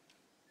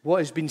what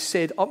has been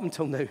said up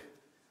until now.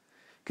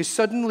 Because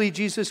suddenly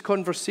Jesus'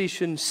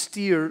 conversation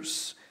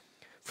steers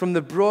from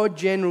the broad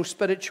general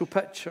spiritual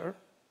picture,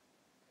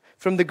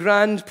 from the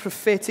grand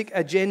prophetic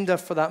agenda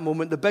for that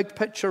moment, the big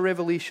picture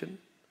revelation.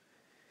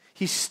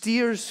 He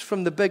steers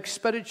from the big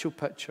spiritual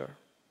picture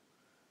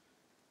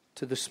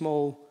to the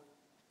small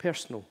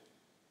personal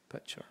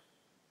picture.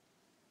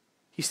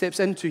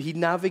 He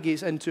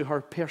navigates into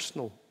her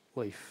personal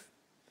life.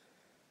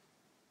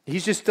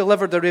 He's just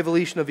delivered the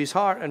revelation of His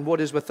heart and what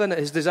is within it.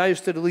 His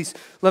desires to release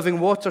living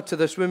water to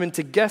this woman,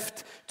 to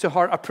gift to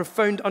her a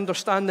profound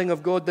understanding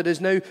of God that is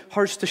now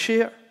hers to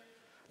share.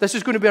 This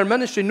is going to be her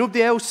ministry.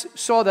 Nobody else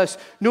saw this.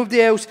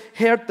 Nobody else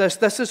heard this.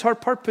 This is her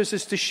purpose,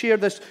 is to share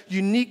this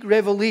unique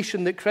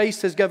revelation that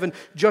Christ has given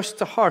just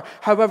to her.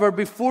 However,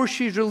 before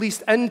she's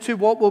released into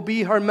what will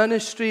be her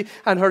ministry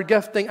and her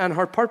gifting and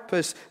her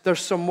purpose, there's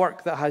some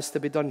work that has to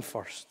be done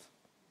first.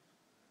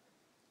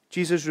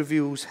 Jesus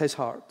reveals his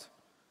heart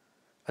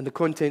and the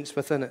contents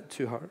within it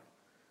to her.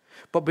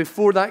 But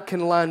before that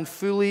can land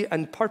fully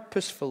and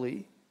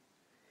purposefully,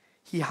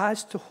 he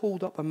has to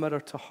hold up a mirror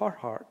to her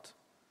heart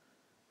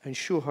and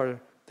show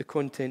her the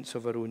contents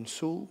of her own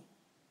soul.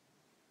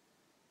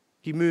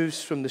 He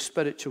moves from the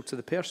spiritual to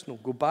the personal.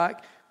 Go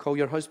back, call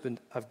your husband.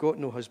 I've got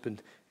no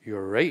husband.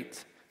 You're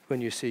right when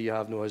you say you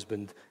have no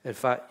husband. In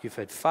fact, you've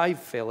had 5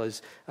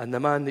 fellas, and the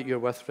man that you're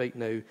with right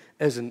now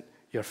isn't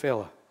your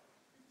fella.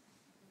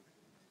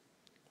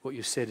 What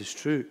you said is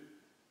true.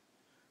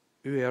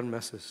 Uer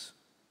misses.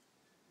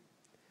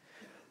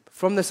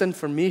 From this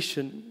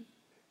information,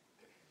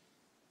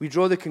 we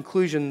draw the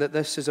conclusion that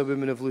this is a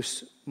woman of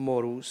loose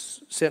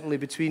morals. Certainly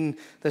between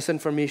this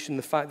information,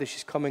 the fact that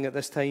she's coming at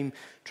this time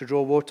to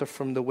draw water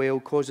from the well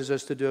causes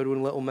us to do our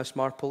own little Miss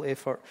Marple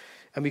effort.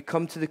 And we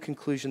come to the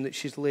conclusion that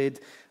she's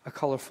led a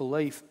colourful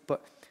life.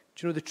 But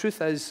do you know, the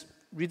truth is,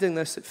 reading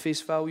this at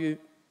face value,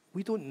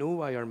 we don't know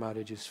why her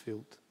marriage has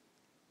failed.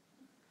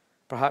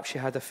 Perhaps she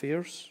had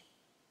affairs.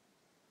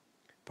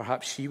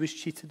 Perhaps she was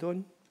cheated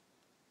on.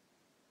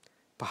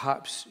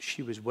 Perhaps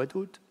she was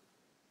widowed.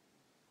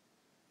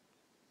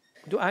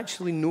 We don't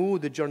actually know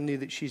the journey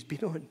that she's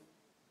been on.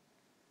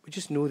 We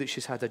just know that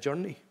she's had a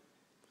journey.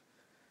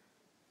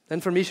 The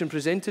information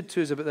presented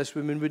to us about this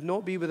woman would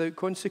not be without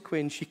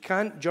consequence. She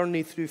can't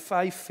journey through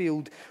 5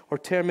 failed or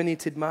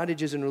terminated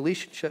marriages and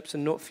relationships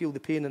and not feel the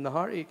pain and the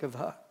heartache of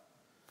that.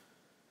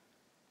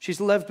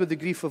 She's lived with the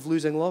grief of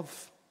losing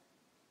love.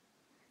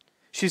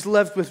 She's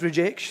lived with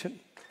rejection.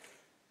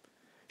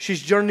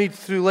 She's journeyed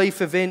through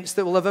life events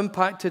that will have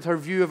impacted her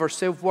view of her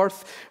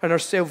self-worth and her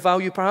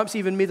self-value, perhaps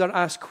even made her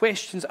ask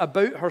questions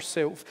about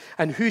herself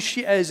and who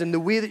she is and the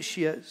way that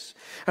she is.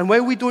 And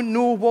while we don't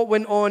know what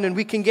went on, and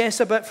we can guess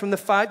a bit from the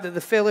fact that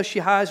the fella she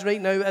has right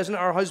now isn't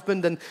her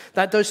husband, and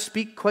that does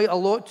speak quite a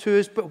lot to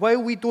us, but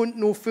while we don't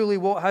know fully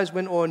what has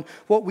went on,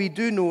 what we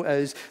do know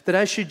is that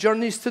as she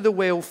journeys to the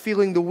well,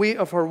 feeling the weight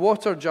of her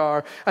water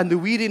jar and the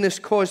weariness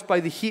caused by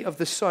the heat of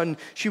the sun,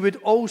 she would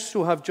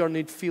also have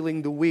journeyed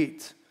feeling the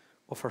weight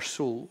of her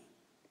soul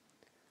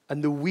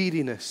and the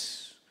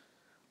weariness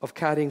of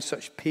carrying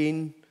such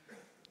pain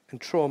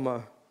and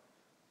trauma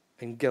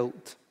and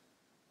guilt.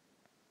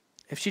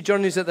 If she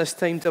journeys at this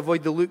time to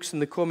avoid the looks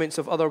and the comments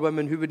of other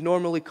women who would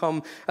normally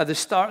come at the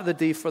start of the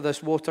day for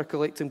this water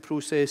collecting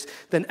process,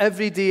 then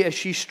every day as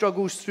she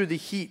struggles through the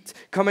heat,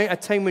 coming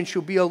at a time when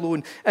she'll be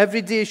alone,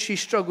 every day as she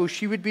struggles,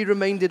 she would be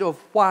reminded of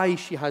why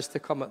she has to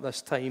come at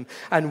this time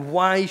and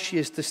why she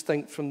is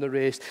distinct from the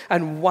rest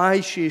and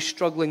why she is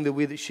struggling the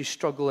way that she's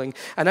struggling.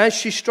 And as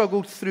she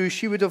struggled through,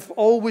 she would have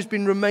always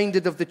been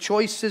reminded of the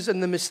choices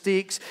and the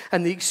mistakes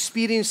and the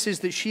experiences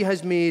that she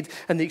has made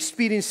and the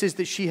experiences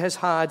that she has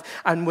had.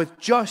 And with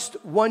just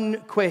one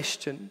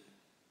question,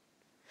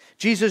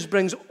 Jesus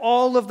brings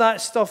all of that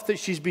stuff that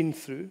she's been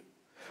through,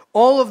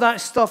 all of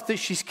that stuff that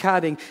she's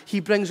carrying, he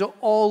brings it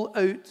all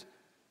out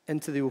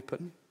into the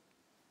open.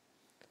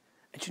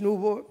 And you know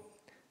what?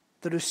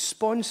 The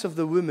response of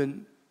the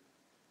woman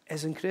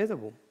is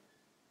incredible.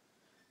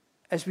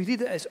 As we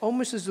read it, it's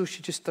almost as though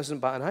she just doesn't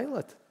bat an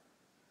eyelid.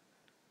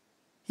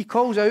 He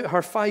calls out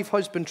her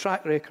 5-husband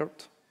track record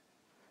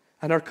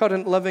and her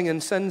current living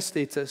in sin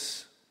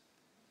status.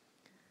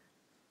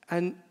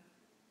 And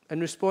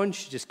in response,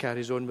 she just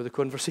carries on with the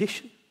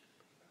conversation.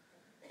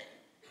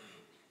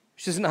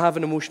 She doesn't have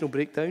an emotional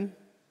breakdown.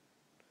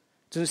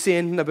 Doesn't say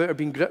anything about her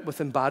being gripped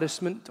with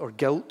embarrassment or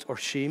guilt or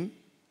shame.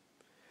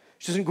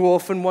 She doesn't go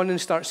off on one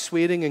and start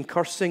swearing and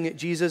cursing at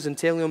Jesus and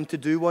telling him to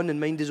do one and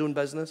mind his own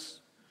business.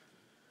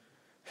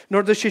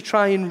 Nor does she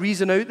try and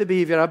reason out the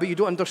behavior. But you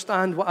don't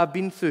understand what I've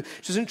been through.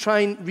 She doesn't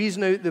try and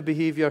reason out the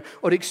behavior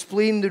or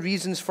explain the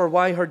reasons for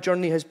why her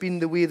journey has been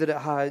the way that it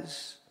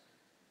has.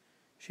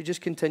 She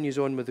just continues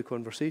on with the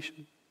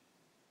conversation.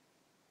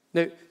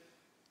 Now,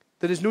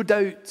 there is no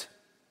doubt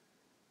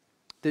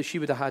that she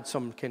would have had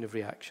some kind of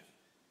reaction.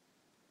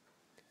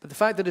 But the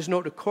fact that it's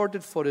not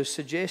recorded for us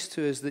suggests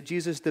to us that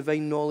Jesus'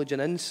 divine knowledge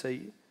and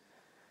insight,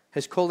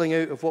 his calling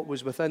out of what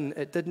was within,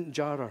 it didn't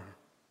jar her.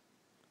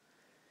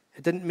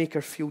 It didn't make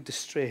her feel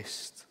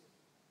distressed.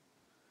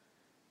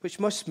 Which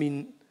must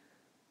mean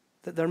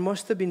that there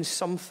must have been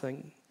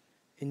something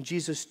in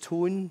Jesus'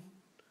 tone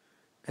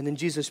and in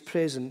Jesus'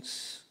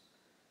 presence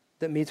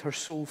that made her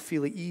soul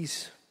feel at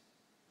ease,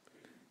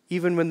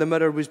 even when the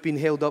mirror was being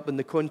held up and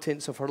the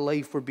contents of her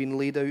life were being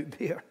laid out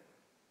bare.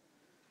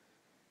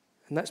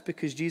 And that's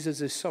because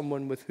Jesus is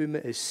someone with whom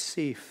it is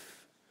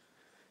safe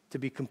to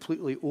be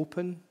completely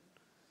open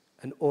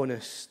and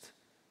honest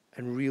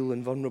and real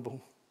and vulnerable.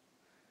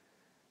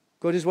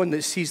 God is one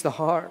that sees the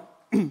heart.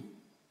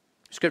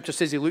 Scripture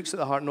says he looks at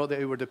the heart, not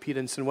the outward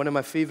appearance. And one of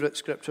my favorite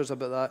scriptures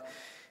about that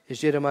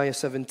is Jeremiah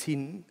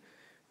 17,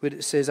 where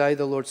it says, I,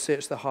 the Lord,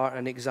 search the heart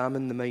and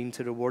examine the mind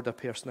to reward a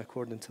person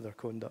according to their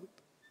conduct.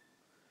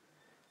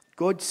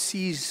 God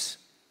sees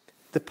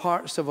the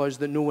parts of us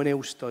that no one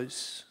else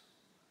does.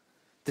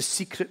 The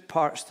secret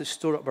parts that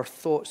store up our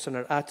thoughts and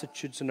our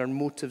attitudes and our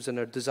motives and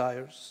our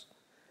desires.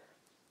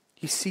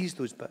 He sees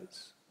those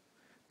bits.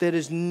 There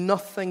is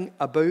nothing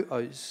about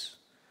us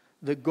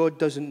that God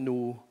doesn't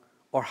know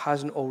or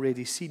hasn't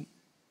already seen.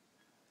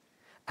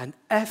 And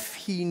if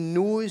he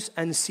knows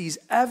and sees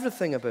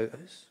everything about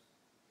us,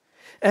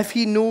 if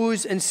he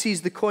knows and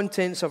sees the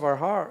contents of our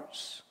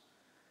hearts,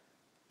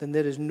 then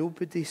there is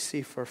nobody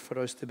safer for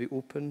us to be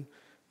open,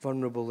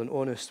 vulnerable, and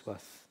honest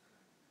with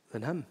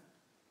than him.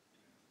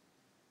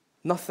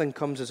 Nothing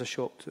comes as a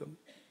shock to him.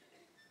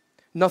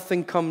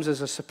 Nothing comes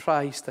as a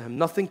surprise to him.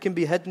 Nothing can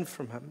be hidden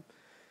from him.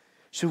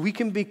 So we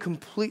can be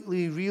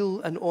completely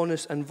real and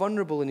honest and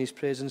vulnerable in his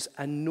presence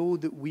and know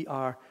that we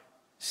are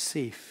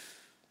safe.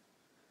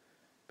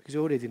 Because he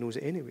already knows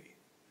it anyway.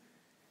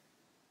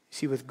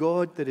 See, with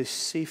God, there is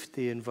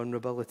safety in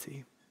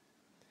vulnerability.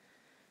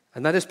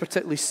 And that is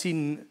particularly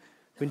seen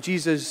when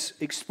Jesus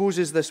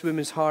exposes this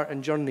woman's heart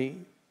and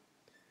journey,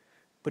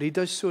 but he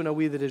does so in a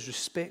way that is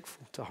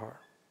respectful to her.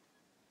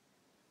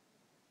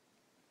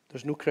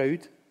 There's no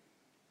crowd.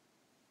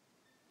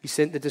 He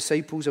sent the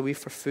disciples away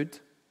for food.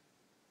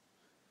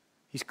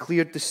 He's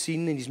cleared the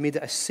scene and he's made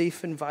it a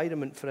safe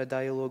environment for a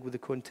dialogue with the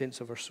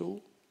contents of her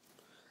soul.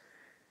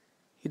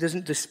 He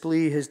doesn't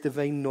display his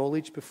divine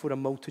knowledge before a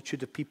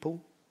multitude of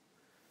people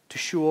to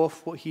show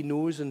off what he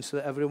knows and so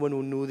that everyone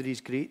will know that he's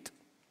great.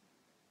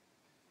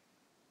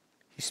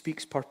 He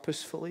speaks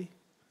purposefully,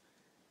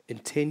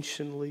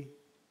 intentionally,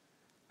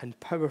 and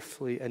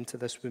powerfully into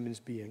this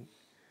woman's being,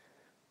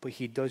 but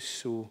he does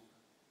so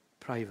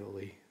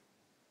privately.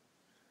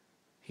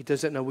 He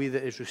does it in a way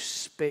that is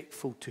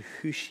respectful to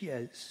who she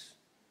is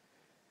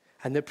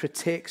and that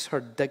protects her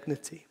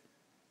dignity.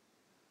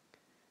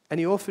 And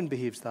he often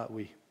behaves that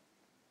way,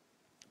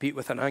 be it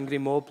with an angry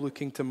mob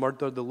looking to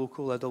murder the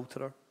local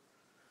adulterer,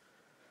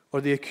 or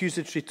the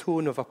accusatory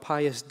tone of a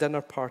pious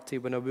dinner party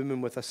when a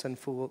woman with a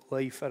sinful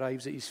life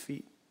arrives at his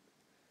feet.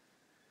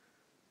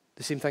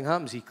 The same thing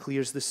happens. He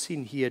clears the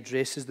scene. He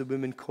addresses the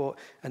woman caught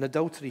in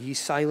adultery. He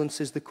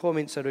silences the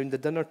comments around the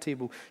dinner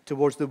table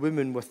towards the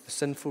woman with the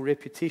sinful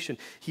reputation.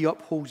 He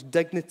upholds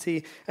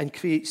dignity and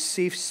creates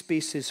safe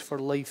spaces for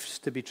lives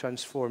to be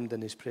transformed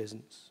in his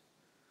presence.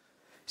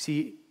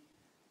 See,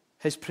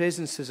 his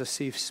presence is a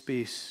safe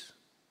space.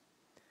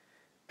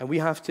 And we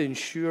have to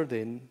ensure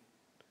then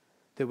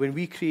that when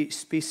we create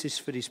spaces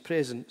for his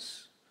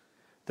presence,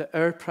 that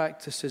our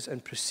practices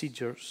and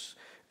procedures,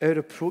 our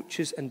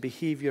approaches and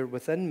behavior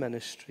within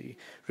ministry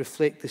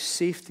reflect the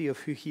safety of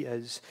who he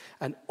is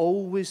and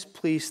always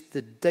place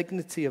the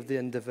dignity of the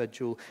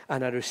individual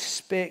and a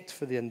respect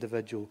for the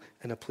individual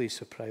in a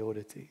place of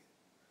priority.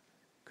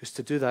 Because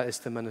to do that is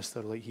to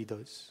minister like he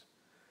does.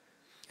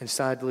 And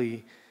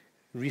sadly,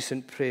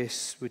 recent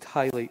press would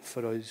highlight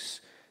for us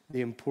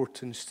the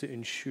importance to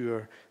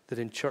ensure that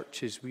in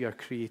churches we are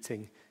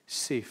creating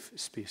safe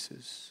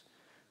spaces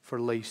for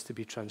lives to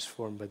be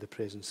transformed by the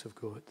presence of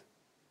God.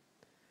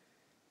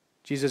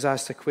 Jesus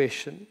asks a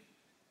question.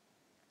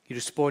 He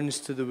responds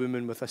to the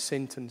woman with a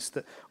sentence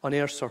that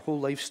unearths her whole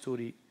life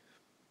story.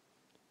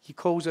 He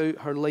calls out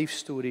her life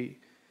story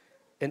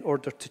in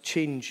order to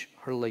change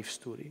her life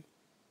story.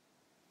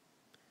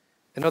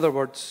 In other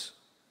words,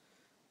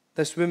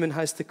 this woman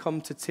has to come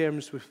to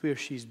terms with where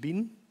she's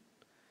been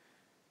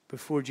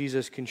before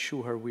Jesus can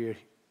show her where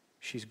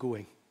she's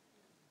going.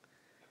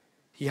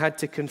 He had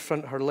to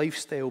confront her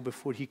lifestyle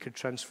before he could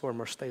transform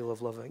her style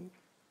of living.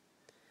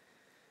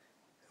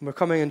 And we're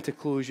coming into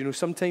close. You know,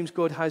 sometimes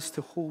God has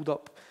to hold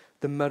up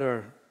the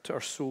mirror to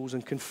our souls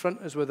and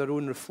confront us with our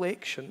own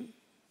reflection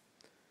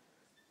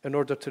in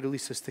order to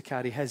release us to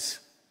carry his.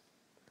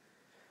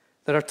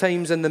 There are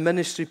times in the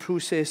ministry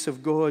process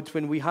of God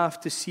when we have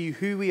to see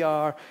who we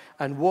are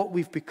and what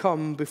we've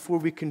become before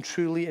we can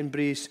truly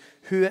embrace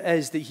who it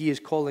is that he is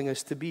calling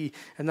us to be.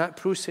 And that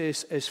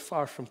process is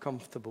far from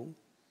comfortable.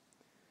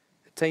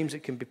 At times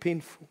it can be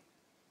painful.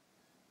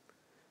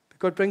 But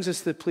God brings us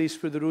to the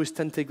place where the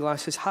rose-tinted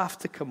glasses have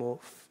to come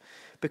off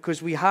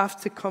because we have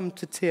to come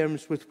to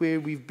terms with where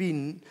we've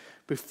been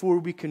before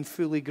we can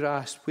fully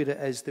grasp where it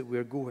is that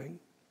we're going.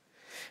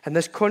 And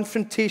this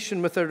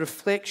confrontation with our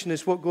reflection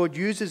is what God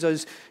uses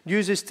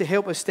to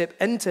help us step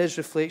into his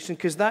reflection,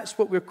 because that's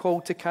what we're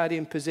called to carry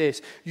and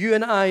possess. You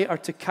and I are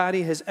to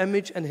carry his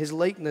image and his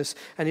likeness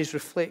and his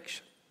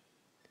reflection.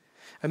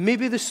 And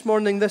maybe this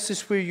morning this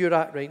is where you're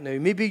at right now.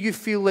 Maybe you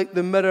feel like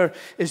the mirror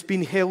is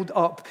being held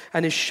up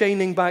and is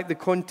shining back the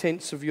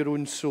contents of your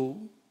own soul.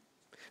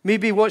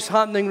 Maybe what's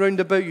happening round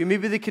about you,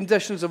 maybe the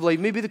conditions of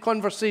life, maybe the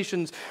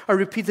conversations are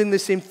repeating the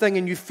same thing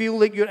and you feel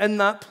like you're in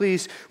that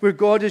place where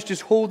God is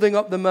just holding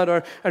up the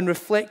mirror and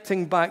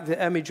reflecting back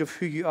the image of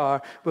who you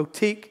are. Well,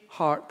 take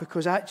heart,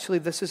 because actually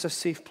this is a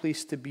safe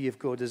place to be if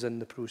God is in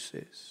the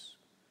process.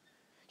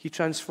 He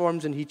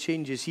transforms and he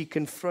changes, he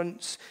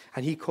confronts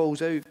and he calls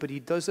out, but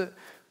he does it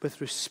with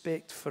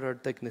respect for our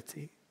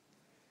dignity.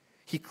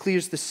 He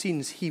clears the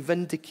scenes. He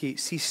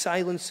vindicates. He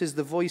silences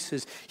the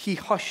voices. He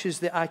hushes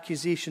the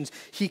accusations.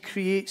 He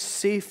creates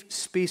safe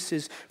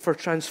spaces for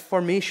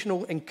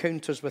transformational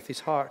encounters with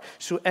his heart.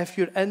 So if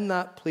you're in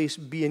that place,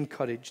 be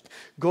encouraged.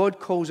 God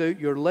calls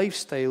out your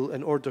lifestyle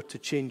in order to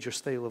change your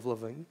style of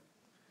living.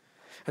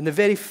 And the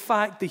very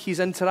fact that he's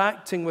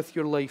interacting with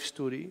your life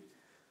story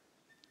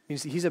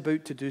means that he's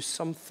about to do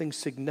something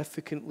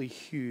significantly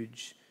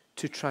huge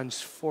to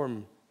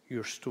transform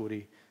your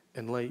story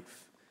in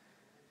life.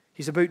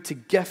 He's about to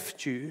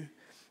gift you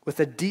with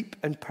a deep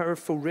and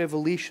powerful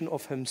revelation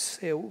of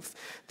himself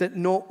that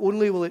not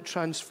only will it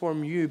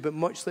transform you, but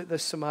much like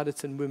this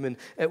Samaritan woman,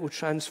 it will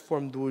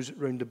transform those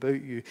round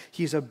about you.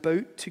 He's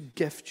about to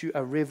gift you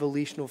a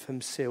revelation of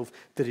himself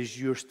that is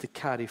yours to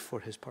carry for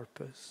his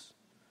purpose.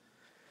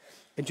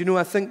 And you know,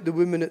 I think the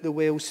woman at the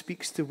well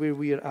speaks to where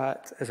we are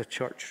at as a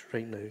church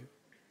right now.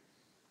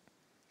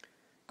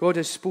 God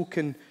has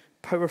spoken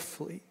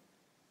powerfully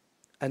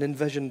and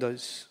envisioned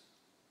us.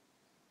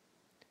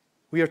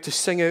 We are to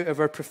sing out of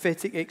our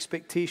prophetic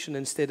expectation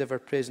instead of our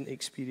present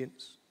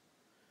experience.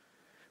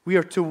 We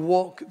are to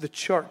walk the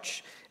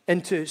church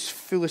into its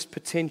fullest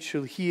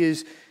potential. He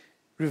has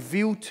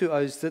revealed to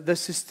us that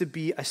this is to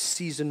be a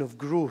season of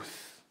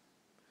growth.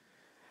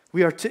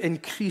 We are to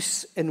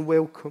increase in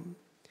welcome,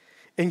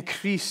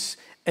 increase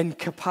in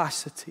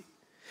capacity,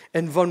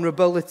 in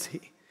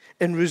vulnerability,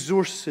 in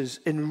resources,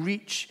 in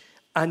reach,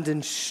 and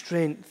in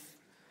strength.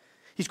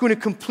 He's going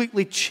to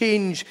completely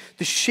change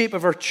the shape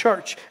of our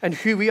church and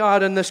who we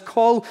are. And this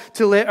call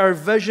to let our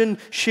vision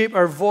shape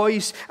our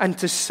voice and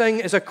to sing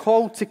is a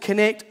call to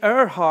connect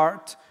our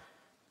heart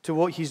to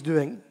what he's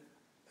doing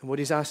and what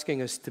he's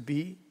asking us to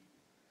be.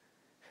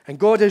 And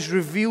God has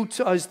revealed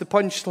to us the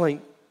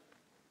punchline.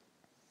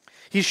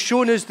 He's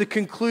shown us the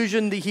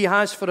conclusion that he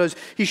has for us.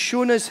 He's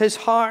shown us his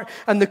heart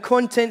and the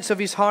contents of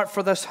his heart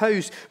for this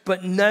house.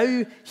 But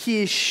now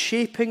he is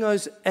shaping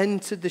us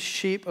into the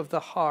shape of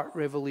the heart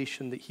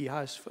revelation that he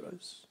has for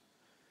us.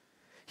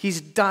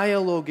 He's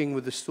dialoguing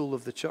with the soul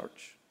of the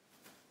church.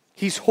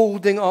 He's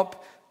holding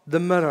up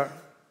the mirror.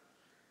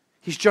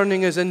 He's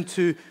journeying us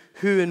into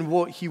who and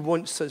what he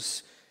wants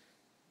us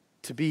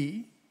to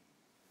be.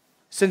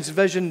 Since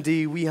Vision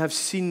Day, we have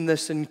seen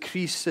this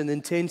increase in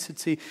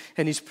intensity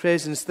in his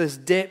presence, this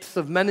depth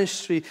of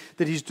ministry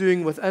that he's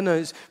doing within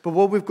us. But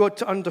what we've got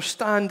to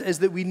understand is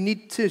that we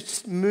need to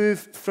move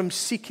from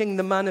seeking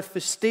the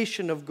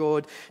manifestation of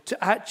God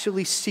to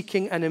actually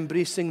seeking and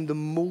embracing the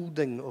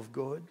molding of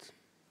God.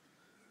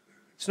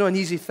 It's not an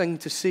easy thing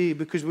to say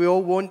because we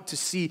all want to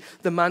see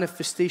the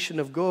manifestation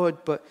of God,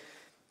 but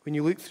when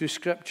you look through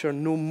Scripture,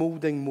 no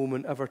molding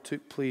moment ever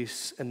took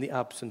place in the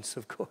absence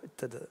of God,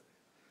 did it?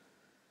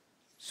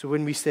 So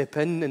when we step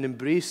in and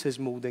embrace his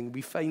molding,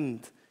 we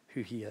find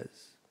who he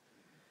is.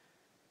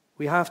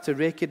 We have to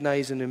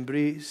recognize and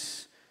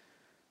embrace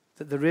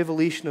that the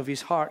revelation of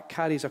his heart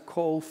carries a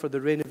call for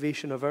the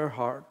renovation of our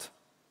heart.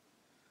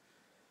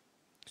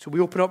 So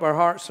we open up our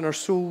hearts and our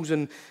souls,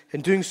 and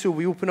in doing so,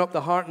 we open up the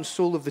heart and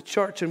soul of the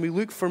church, and we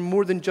look for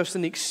more than just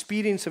an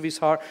experience of his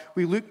heart.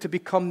 We look to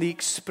become the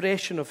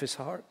expression of his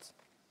heart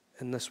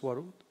in this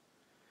world.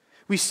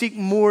 We seek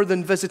more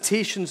than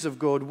visitations of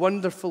God,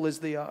 wonderful as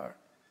they are.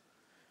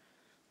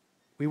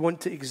 We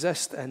want to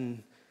exist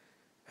in,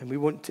 and we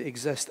want to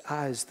exist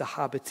as the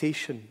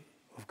habitation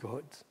of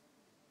God.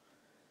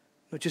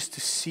 Not just to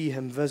see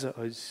him visit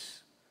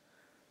us,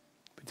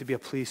 but to be a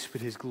place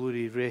where his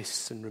glory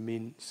rests and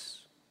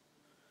remains.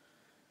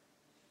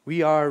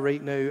 We are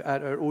right now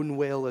at our own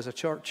well as a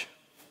church.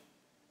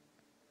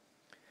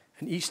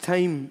 And each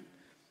time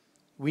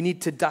we need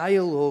to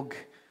dialogue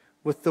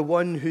with the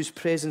one whose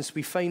presence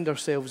we find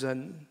ourselves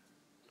in.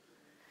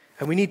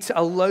 And we need to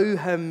allow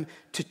him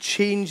to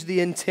change the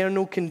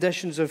internal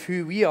conditions of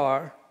who we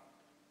are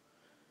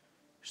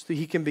so that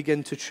he can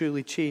begin to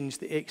truly change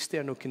the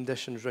external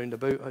conditions round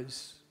about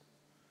us.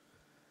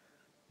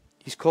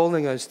 He's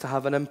calling us to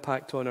have an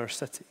impact on our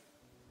city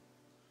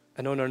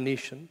and on our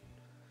nation.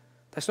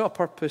 That's not a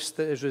purpose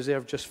that is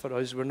reserved just for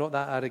us. We're not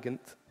that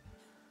arrogant.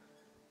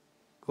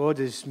 God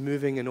is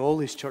moving in all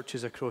his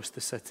churches across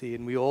the city,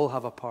 and we all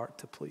have a part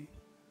to play.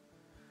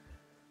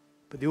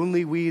 But the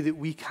only way that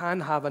we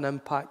can have an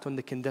impact on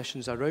the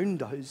conditions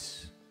around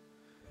us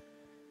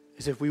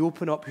is if we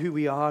open up who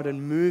we are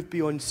and move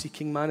beyond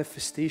seeking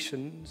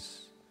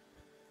manifestations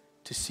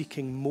to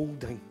seeking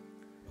molding.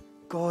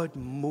 God,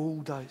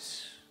 mold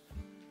us.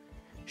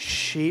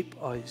 Shape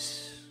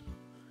us.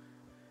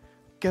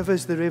 Give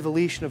us the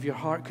revelation of your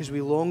heart because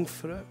we long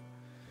for it.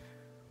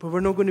 But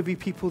we're not going to be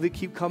people that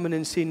keep coming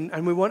and saying,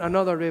 and we want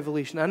another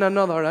revelation, and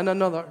another, and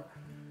another.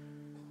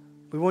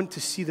 We want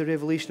to see the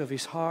revelation of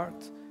his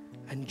heart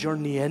and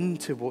journey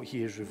into what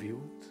he has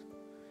revealed.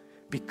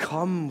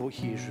 Become what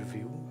he has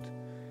revealed.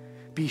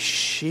 Be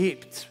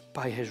shaped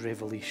by his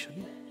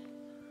revelation.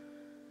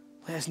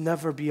 Let us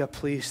never be a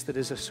place that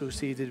is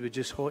associated with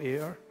just hot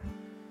air.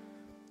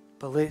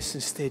 But let's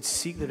instead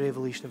seek the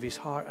revelation of his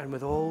heart, and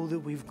with all that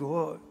we've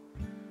got,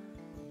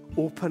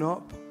 open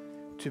up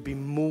to be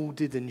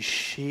molded and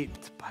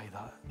shaped by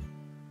that.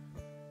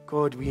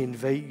 God, we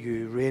invite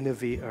you,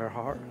 renovate our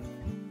heart.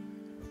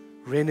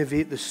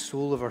 Renovate the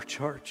soul of our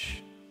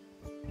church.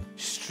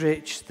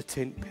 Stretch the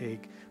tent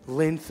peg.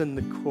 Lengthen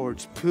the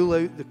cords. Pull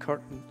out the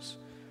curtains.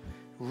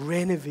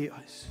 Renovate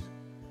us.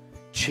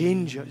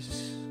 Change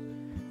us.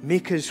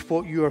 Make us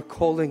what you are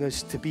calling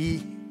us to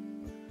be,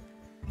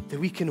 that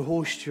we can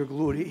host your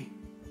glory.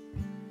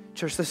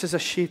 Church, this is a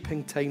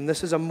shaping time.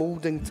 This is a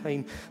molding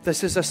time.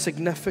 This is a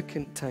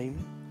significant time.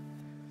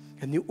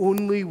 And the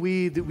only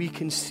way that we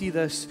can see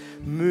this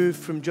move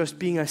from just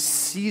being a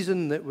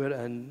season that we're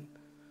in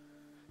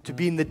to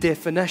being the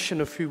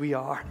definition of who we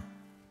are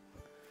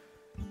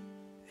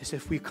is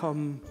if we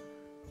come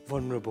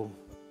vulnerable,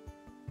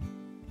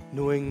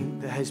 knowing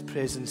that his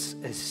presence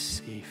is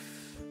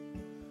safe.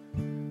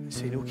 And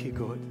saying, okay,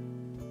 God,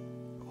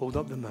 hold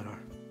up the mirror.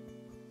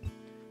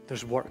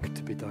 There's work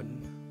to be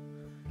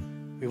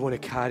done. We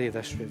want to carry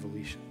this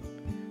revelation.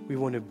 We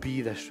want to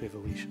be this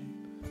revelation.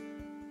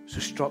 So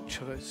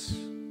structure us.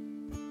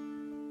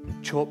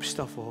 Chop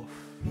stuff off.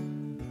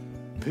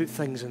 Put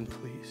things in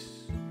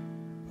place.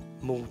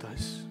 Mold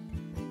us.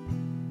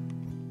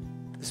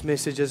 This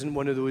message isn't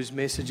one of those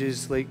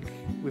messages like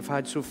we've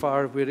had so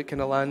far where it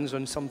kind of lands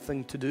on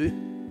something to do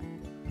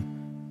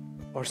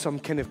or some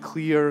kind of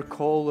clear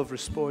call of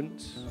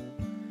response.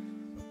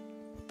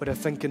 But I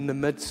think in the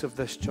midst of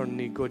this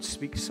journey, God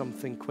speaks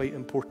something quite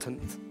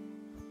important.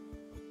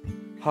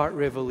 Heart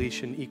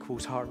revelation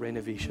equals heart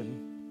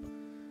renovation.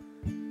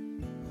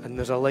 And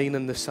there's a line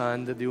in the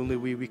sand that the only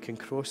way we can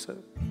cross it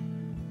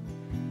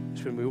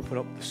is when we open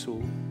up the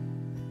soul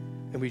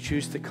and we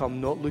choose to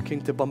come not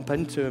looking to bump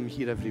into him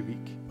here every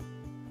week,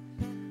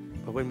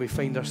 but when we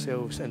find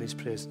ourselves in his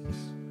presence,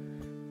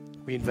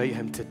 we invite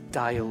him to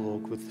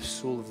dialogue with the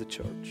soul of the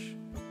church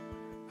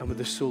and with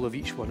the soul of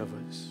each one of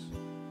us,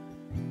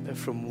 that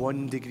from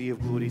one degree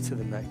of glory to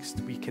the next,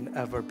 we can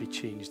ever be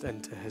changed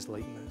into his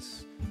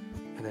likeness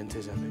and into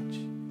his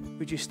image.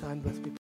 Would you stand with me?